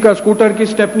 کسی کا اسکوٹر کی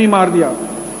اسٹیپنی مار دیا،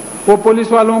 وہ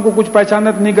پولیس والوں کو کچھ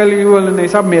پہچانت نکل گئی، بولے نہیں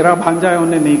صاحب میرا بھانجا ہے،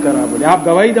 انہیں نہیں کرا. بولے آپ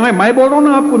گواہی دیں، میں بول رہا ہوں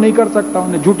نا آپ کو نہیں کر سکتا،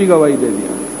 انہیں جھوٹی گواہی دے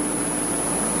دیا.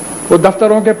 وہ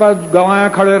دفتروں کے پاس گواہیں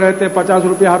کھڑے رہتے، 50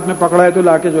 روپے ہاتھ میں پکڑائے تو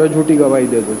لا کے جو ہے جھوٹی گواہی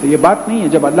دے دیتے. یہ بات نہیں ہے.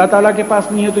 جب اللہ تعالیٰ کے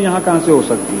پاس نہیں ہے تو یہاں کہاں سے ہو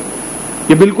سکتی ہے؟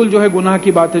 یہ بالکل جو ہے گناہ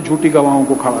کی بات ہے جھوٹی گواہوں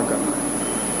کو کھڑا کرنا.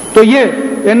 تو یہ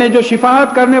یعنی جو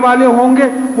شفاعت کرنے والے ہوں گے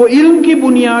وہ علم کی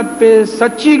بنیاد پہ،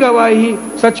 سچی گواہی،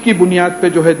 سچ کی بنیاد پہ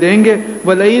جو ہے دیں گے.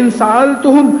 وَلَئِن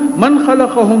سَأَلْتُهُمْ مَنْ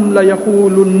خَلَقَهُمْ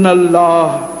لَيَقُولُنَّ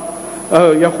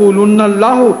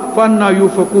اللَّهُ فَأَنَّىٰ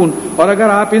يُؤْفَكُونَ، اور اگر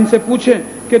آپ ان سے پوچھیں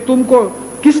کہ تم کو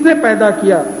کس نے پیدا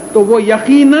کیا تو وہ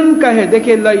یقیناً کہے.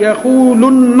 دیکھیں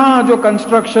لَيَقُولُنَّ جو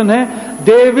کنسٹرکشن ہے،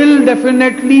 they will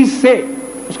definitely say،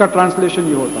 اس کا ٹرانسلیشن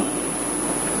یہ ہوتا،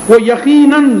 وہ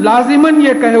یقیناً لازماً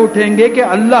یہ کہے اٹھیں گے کہ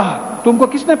اللہ، تم کو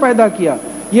کس نے پیدا کیا.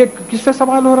 یہ کس سے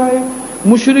سوال ہو رہا ہے؟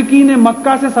 مشرکین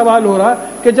مکہ سے سوال ہو رہا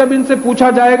کہ جب ان سے پوچھا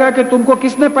جائے گا کہ تم کو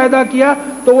کس نے پیدا کیا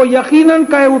تو وہ یقیناً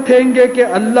کہے اٹھیں گے کہ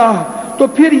اللہ. تو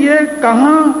پھر یہ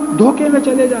کہاں دھوکے میں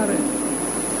چلے جا رہے ہیں؟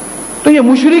 تو یہ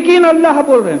مشرکین اللہ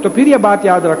بول رہے ہیں. تو پھر یہ بات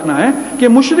یاد رکھنا ہے کہ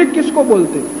مشرک کس کو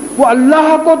بولتے؟ وہ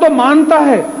اللہ کو تو مانتا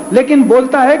ہے لیکن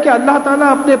بولتا ہے کہ اللہ تعالیٰ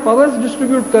اپنے پاورز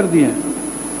ڈسٹریبیوٹ کر دیے ہیں.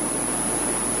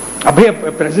 ابھی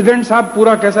پریزیڈنٹ صاحب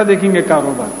پورا کیسا دیکھیں گے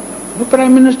کاروبار؟ وہ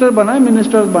پرائم منسٹر بنائے،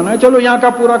 منسٹر بنائے، چلو یہاں کا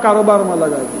پورا کاروبار میں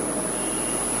لگا دیا.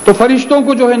 تو فرشتوں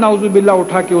کو جو ہے نعوذ باللہ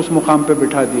اٹھا کے اس مقام پہ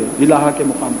بٹھا دیے، الہ کے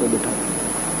مقام پہ بٹھا دیے.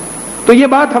 تو یہ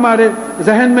بات ہمارے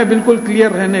ذہن میں بالکل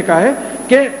کلیئر رہنے کا ہے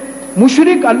کہ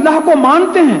مشرک اللہ کو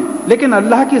مانتے ہیں لیکن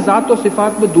اللہ کی ذات و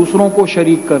صفات میں دوسروں کو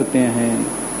شریک کرتے ہیں.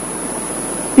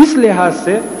 اس لحاظ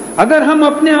سے اگر ہم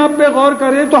اپنے آپ پہ غور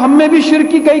کریں تو ہم میں بھی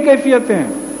شرک کی کئی کیفیتیں ہیں.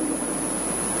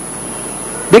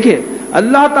 دیکھیے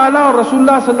اللہ تعالیٰ اور رسول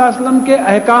اللہ صلی اللہ علیہ وسلم کے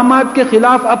احکامات کے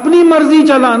خلاف اپنی مرضی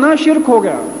چلانا شرک ہو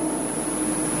گیا۔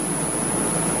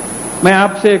 میں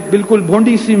آپ سے ایک بالکل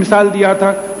بھونڈی سی مثال دیا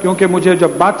تھا، کیونکہ مجھے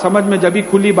جب بات سمجھ میں جبھی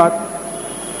کھلی بات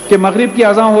کہ مغرب کی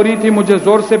اذان ہو رہی تھی، مجھے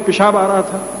زور سے پیشاب آ رہا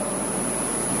تھا،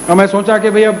 اور میں سوچا کہ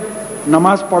بھئی اب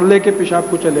نماز پڑھ لے کے پیشاب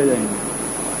کو چلے جائیں گے،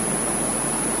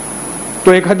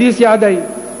 تو ایک حدیث یاد آئی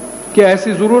کہ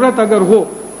ایسی ضرورت اگر ہو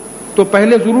تو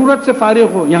پہلے ضرورت سے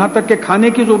فارغ ہو، یہاں تک کہ کھانے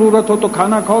کی ضرورت ہو تو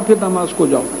کھانا کھاؤ پھر نماز کو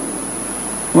جاؤ۔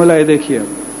 بولا یہ دیکھیے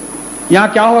یہاں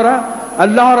کیا ہو رہا،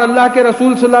 اللہ اور اللہ کے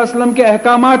رسول صلی اللہ علیہ وسلم کے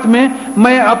احکامات میں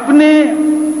میں اپنے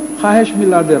خواہش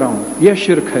ملا دے رہا ہوں، یہ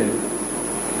شرک ہے۔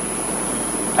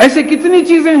 ایسے کتنی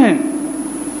چیزیں ہیں،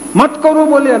 مت کرو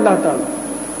بولے اللہ تعالیٰ،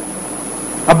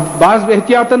 اب بعض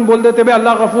احتیاطاً بول دیتے بھائی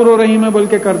اللہ غفور و رحیم ہے بول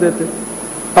کے کر دیتے،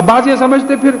 اب بعض یہ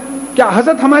سمجھتے پھر کیا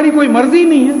حضرت ہماری کوئی مرضی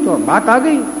نہیں ہے، تو بات آ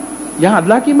گئی یہاں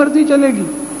اللہ کی مرضی چلے گی،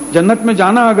 جنت میں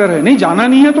جانا اگر ہے، نہیں جانا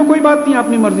نہیں ہے تو کوئی بات نہیں،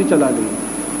 اپنی مرضی چلا لے گی،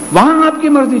 وہاں آپ کی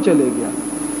مرضی چلے گیا۔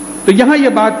 تو یہاں یہ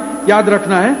بات یاد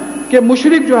رکھنا ہے کہ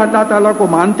مشرک جو اللہ تعالیٰ کو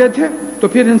مانتے تھے، تو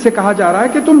پھر ان سے کہا جا رہا ہے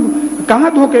کہ تم کہاں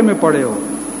دھوکے میں پڑے ہو،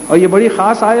 اور یہ بڑی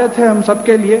خاص آیت ہے ہم سب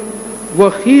کے لیے،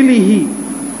 وَخِيلِهِ،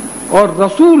 اور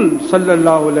رسول صلی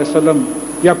اللہ علیہ وسلم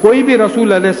یا کوئی بھی رسول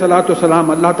علیہ الصلوۃ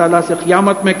والسلام اللہ تعالیٰ سے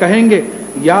قیامت میں کہیں گے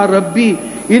یا ربی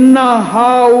اِنَّ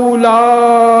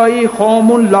هَؤُلَاءِ قَوْمٌ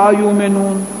لَا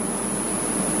يُؤْمِنُونَ،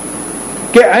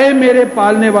 کہ اے میرے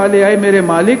پالنے والے، اے میرے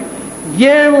مالک،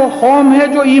 یہ وہ قوم ہے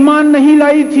جو ایمان نہیں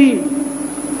لائی تھی۔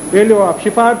 پہلے وہ آپ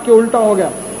شفاعت کے الٹا ہو گیا،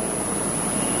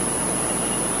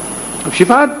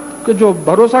 شفاعت کے جو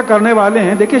بھروسہ کرنے والے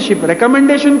ہیں، دیکھیں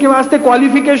ریکمنڈیشن کے واسطے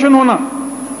کوالیفیکیشن ہونا،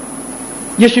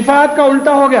 یہ شفاعت کا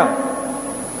الٹا ہو گیا۔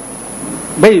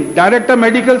 بھائی ڈائریکٹر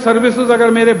میڈیکل سروسز اگر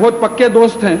میرے بہت پکے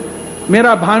دوست ہیں،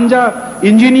 میرا بھانجا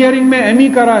انجینئرنگ میں ایم ای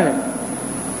کرا ہے،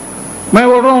 میں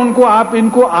بول رہا ہوں ان کو آپ ان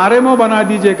کو آر ایم او بنا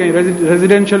دیجئے کہیں،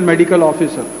 ریزیڈینشل میڈیکل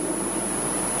آفیسر،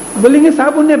 بولیں گے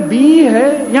صاحب انہیں بی ہے،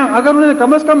 یا اگر انہیں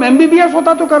کم از کم ایم بی بی ایس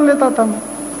ہوتا تو کر لیتا تھا میں،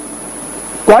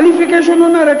 کوالیفیکیشن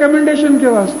ہونا ریکمنڈیشن کے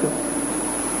واسطے،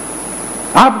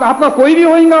 آپ کا کوئی بھی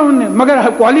ہوئیں گا انہیں، مگر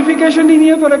کوالیفیکیشن ہی نہیں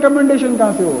ہے تو ریکمنڈیشن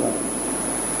کہاں سے ہوگا؟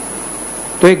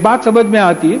 تو ایک بات سمجھ میں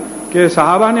آتی ہے کہ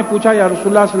صحابہ نے پوچھا یا رسول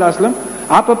اللہ صلی اللہ علیہ وسلم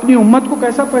آپ اپنی امت کو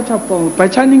کیسا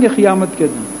پہچانیں گے قیامت کے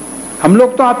دن؟ ہم لوگ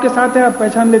تو آپ کے ساتھ ہیں، آپ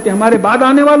پہچان لیتے ہیں، ہمارے بعد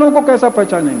آنے والوں کو کیسا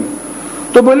پہچانیں گے؟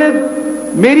 تو بولے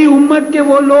میری امت کے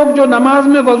وہ لوگ جو نماز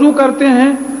میں وضو کرتے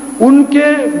ہیں، ان کے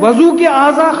وضو کے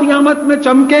اعضاء قیامت میں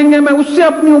چمکیں گے، میں اس سے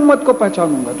اپنی امت کو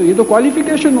پہچانوں گا۔ تو یہ تو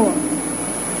کوالیفیکیشن ہوا،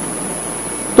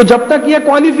 تو جب تک یہ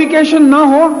کوالیفیکیشن نہ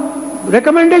ہو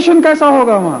ریکمنڈیشن کیسا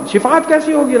ہوگا وہاں؟ شفاعت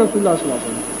کیسی ہوگی رسول اللہ صلی اللہ علیہ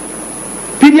وسلم؟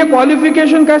 پھر یہ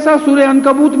کوالیفیکیشن کیسا؟ سورہ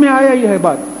عنکبوت میں آیا یہ ہے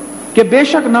بات کہ بے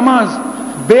شک نماز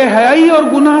بے حیائی اور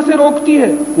گناہ سے روکتی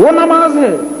ہے، وہ نماز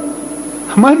ہے،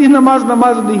 ہماری نماز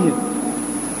نہیں ہے،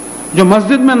 جو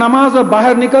مسجد میں نماز اور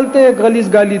باہر نکلتے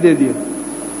غلیظ گالی دے دیے،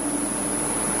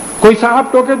 کوئی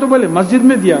صاحب ٹوکے تو بولے مسجد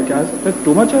میں دیا کیا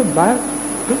ٹو مچ ہے،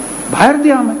 باہر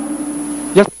دیا میں،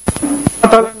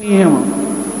 جیسا نہیں ہے وہاں۔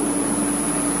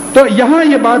 تو یہاں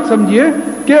یہ بات سمجھیے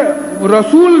کہ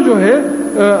رسول جو ہے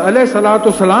علیہ الصلوۃ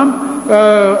والسلام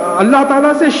اللہ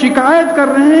تعالیٰ سے شکایت کر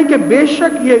رہے ہیں کہ بے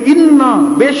شک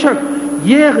بے شک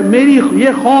یہ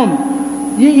قوم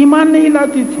یہ ایمان نہیں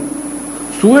لاتی تھی۔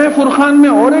 سورہ فرقان میں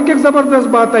اور ایک زبردست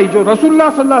بات آئی جو رسول اللہ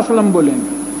صلی اللہ علیہ وسلم بولیں گے،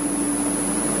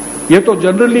 یہ تو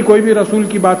جنرلی کوئی بھی رسول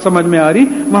کی بات سمجھ میں آ رہی،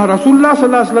 وہاں رسول اللہ صلی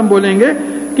اللہ علیہ وسلم بولیں گے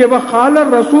کہ وَقَالَ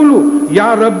الرَّسُولُ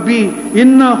یا ربی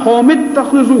اِنَّ قَوْمِ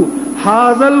اتَّخِذُوا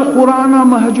هَذَا الْقُرْآنَ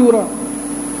مَهْجُورًا،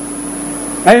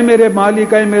 اے میرے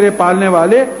مالک، اے میرے پالنے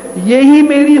والے، یہی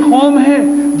میری قوم ہے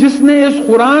جس نے اس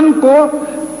قرآن کو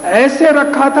ایسے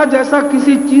رکھا تھا جیسا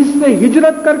کسی چیز سے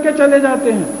ہجرت کر کے چلے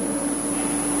جاتے ہیں۔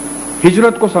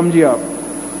 ہجرت کو سمجھیے آپ،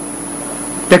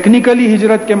 ٹیکنیکلی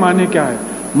ہجرت کے معنی کیا ہے؟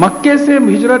 مکے سے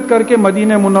ہجرت کر کے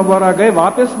مدینہ منورہ گئے،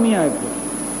 واپس نہیں آئے تھے۔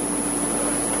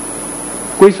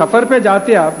 کوئی سفر پہ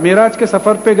جاتے آپ، معراج کے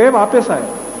سفر پہ گئے واپس آئے،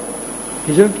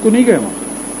 ہجرت کو نہیں گئے وہاں۔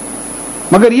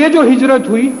 مگر یہ جو ہجرت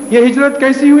ہوئی، یہ ہجرت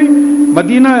کیسی ہوئی؟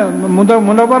 مدینہ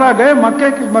منورہ گئے،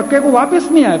 مکے کو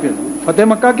واپس نہیں آئے، پھر فتح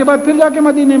مکہ کے بعد پھر جا کے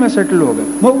مدینے میں سیٹل ہو گئے،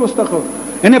 وہ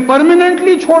مستقر انہیں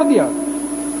پرماننٹلی چھوڑ دیا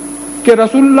کہ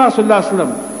رسول اللہ صلی اللہ علیہ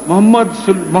وسلم، محمد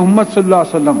صلی اللہ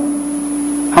علیہ وسلم،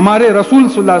 ہمارے رسول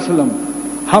صلی اللہ علیہ وسلم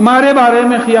ہمارے بارے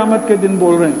میں قیامت کے دن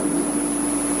بول رہے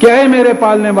ہیں کہ اے میرے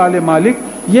پالنے والے مالک،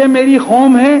 یہ میری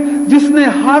قوم ہے جس نے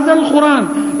حاضل قرآن،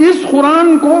 اس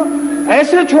قرآن کو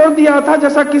ایسے چھوڑ دیا تھا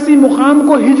جیسا کسی مقام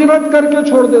کو ہجرت کر کے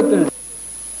چھوڑ دیتے ہیں۔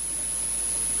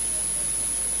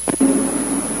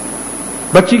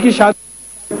 بچی کی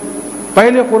شادی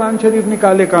پہلے قرآن شریف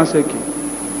نکالے کہاں سے کی،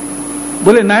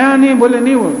 بولے نیا نہیں، بولے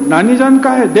نہیں وہ نانی جان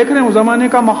کا ہے، دیکھ رہے ہیں وہ زمانے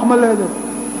کا مخمل ہے،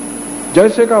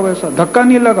 جیسے کا ویسا، دھکا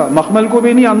نہیں لگا، مخمل کو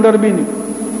بھی نہیں، اندر بھی نہیں،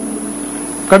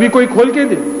 کبھی کوئی کھول کے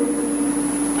دے۔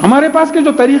 ہمارے پاس کے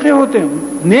جو طریقے ہوتے ہیں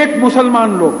نیک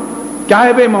مسلمان لوگ، کیا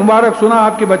ہے بھائی مبارک، سنا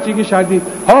آپ کی بچی کی شادی،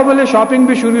 ہو بولے شاپنگ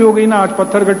بھی شروع ہو گئی نا، آج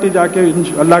پتھر گٹی جا کے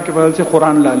اللہ کے فضل سے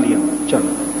قرآن لا لیا،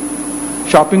 چلو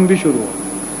شاپنگ بھی شروع ہو۔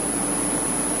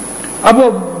 اب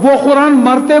وہ قرآن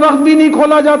مرتے وقت بھی نہیں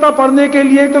کھولا جاتا پڑھنے کے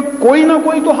لیے، تو کوئی نہ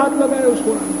کوئی تو ہاتھ لگائے اس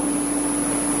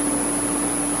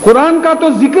قرآن کا تو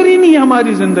ذکر ہی نہیں ہے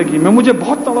ہماری زندگی میں۔ مجھے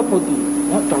بہت تڑپ ہوتی ہے،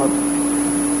 بہت تڑپ ہوتی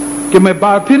ہے کہ میں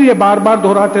پھر یہ بار بار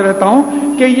دہراتے رہتا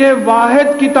ہوں کہ یہ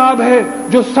واحد کتاب ہے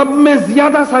جو سب میں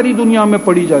زیادہ ساری دنیا میں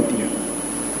پڑھی جاتی ہے۔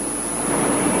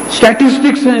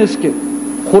 اسٹیٹسٹکس ہیں اس کے،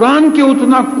 قرآن کی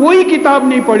اتنا کوئی کتاب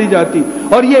نہیں پڑھی جاتی،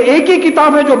 اور یہ ایک ہی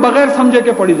کتاب ہے جو بغیر سمجھے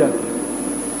کے پڑھی جاتی ہے۔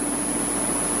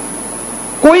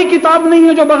 کوئی کتاب نہیں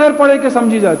ہے جو بغیر پڑھے کے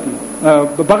سمجھی جاتی،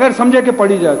 بغیر سمجھے کے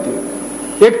پڑھی جاتی ہے۔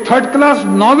 ایک تھرڈ کلاس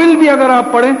ناول بھی اگر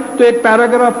آپ پڑھیں تو ایک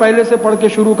پیراگراف پہلے سے پڑھ کے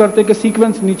شروع کرتے کہ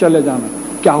سیکوینس نہیں چلے جانا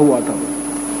کیا ہوا تھا،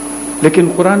 لیکن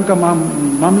قرآن کا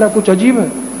معاملہ کچھ عجیب ہے۔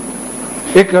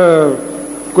 ایک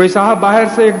کوئی صاحب باہر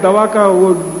سے ایک دوا کا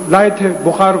وہ لائے تھے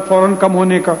بخار فوراً کم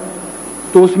ہونے کا،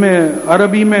 تو اس میں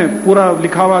عربی میں پورا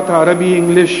لکھا ہوا تھا، عربی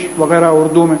انگلش وغیرہ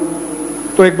اردو میں۔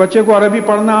 تو ایک بچے کو عربی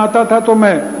پڑھنا آتا تھا، تو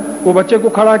میں وہ بچے کو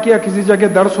کھڑا کیا، کسی جگہ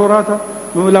درس ہو رہا تھا،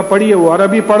 میں بولا پڑھیے، وہ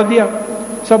عربی پڑھ دیا،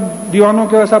 سب دیوانوں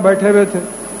کے ویسا بیٹھے ہوئے تھے۔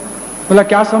 بولا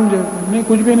کیا سمجھے؟ نہیں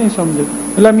کچھ بھی نہیں سمجھے۔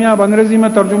 بولا میاں اب انگریزی میں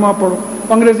ترجمہ پڑھو،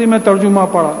 انگریزی میں ترجمہ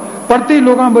پڑھا، پڑھتے ہی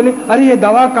لوگ بولے ارے یہ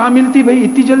دوا کہاں ملتی بھائی،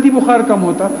 اتنی جلدی بخار کم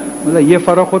ہوتا؟ بولا یہ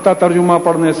فرق ہوتا ترجمہ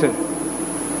پڑھنے سے،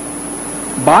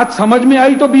 بات سمجھ میں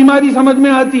آئی تو بیماری سمجھ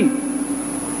میں آتی،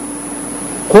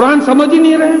 قرآن سمجھ ہی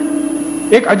نہیں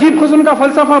رہے، ایک عجیب قسم کا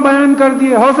فلسفہ بیان کر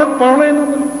دیے، ہو سب پڑھ رہے نا۔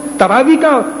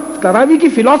 تراویح کی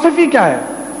فلسفی کیا ہے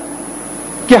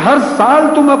کہ ہر سال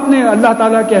تم اپنے اللہ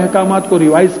تعالیٰ کے احکامات کو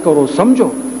ریوائز کرو، سمجھو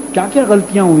کیا کیا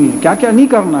غلطیاں ہوئی ہیں، کیا کیا نہیں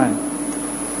کرنا ہے۔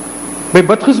 بھئی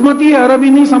بدقسمتی ہے عربی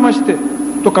نہیں سمجھتے،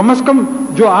 تو کم از کم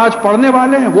جو آج پڑھنے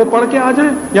والے ہیں وہ پڑھ کے آ جائیں،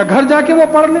 یا گھر جا کے وہ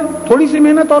پڑھ لیں، تھوڑی سی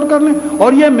محنت اور کر لیں،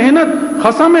 اور یہ محنت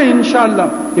قسم ہے انشاءاللہ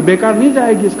یہ بیکار نہیں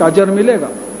جائے گی، اس کا اجر ملے گا۔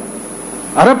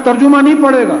 عرب ترجمہ نہیں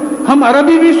پڑھے گا، ہم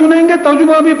عربی بھی سنیں گے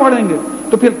ترجمہ بھی پڑھیں گے،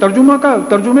 تو پھر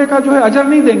ترجمے کا جو ہے اجر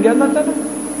نہیں دیں گے اللہ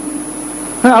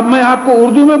تعالیٰ۔ اب میں آپ کو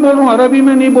اردو میں بول رہا ہوں، عربی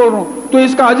میں نہیں بول رہا ہوں، تو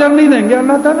اس کا اجر نہیں دیں گے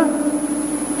اللہ تعالیٰ۔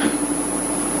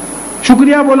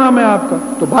 شکریہ بولا میں آپ کا۔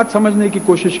 تو بات سمجھنے کی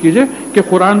کوشش کیجئے کہ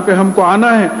قرآن پہ ہم کو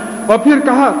آنا ہے۔ اور پھر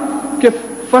کہا کہ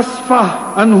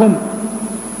فَاصْفَحْ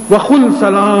عَنْهُمْ وَقُلْ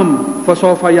سَلَامٌ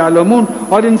فَسَوْفَ يَعْلَمُونَ،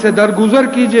 اور ان سے درگزر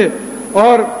کیجئے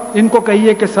اور ان کو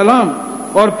کہیے کہ سلام،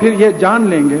 اور پھر یہ جان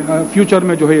لیں گے، فیوچر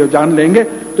میں جو ہے یہ جان لیں گے۔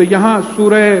 تو یہاں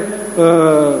سورہ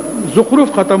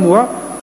زخرف ختم ہوا،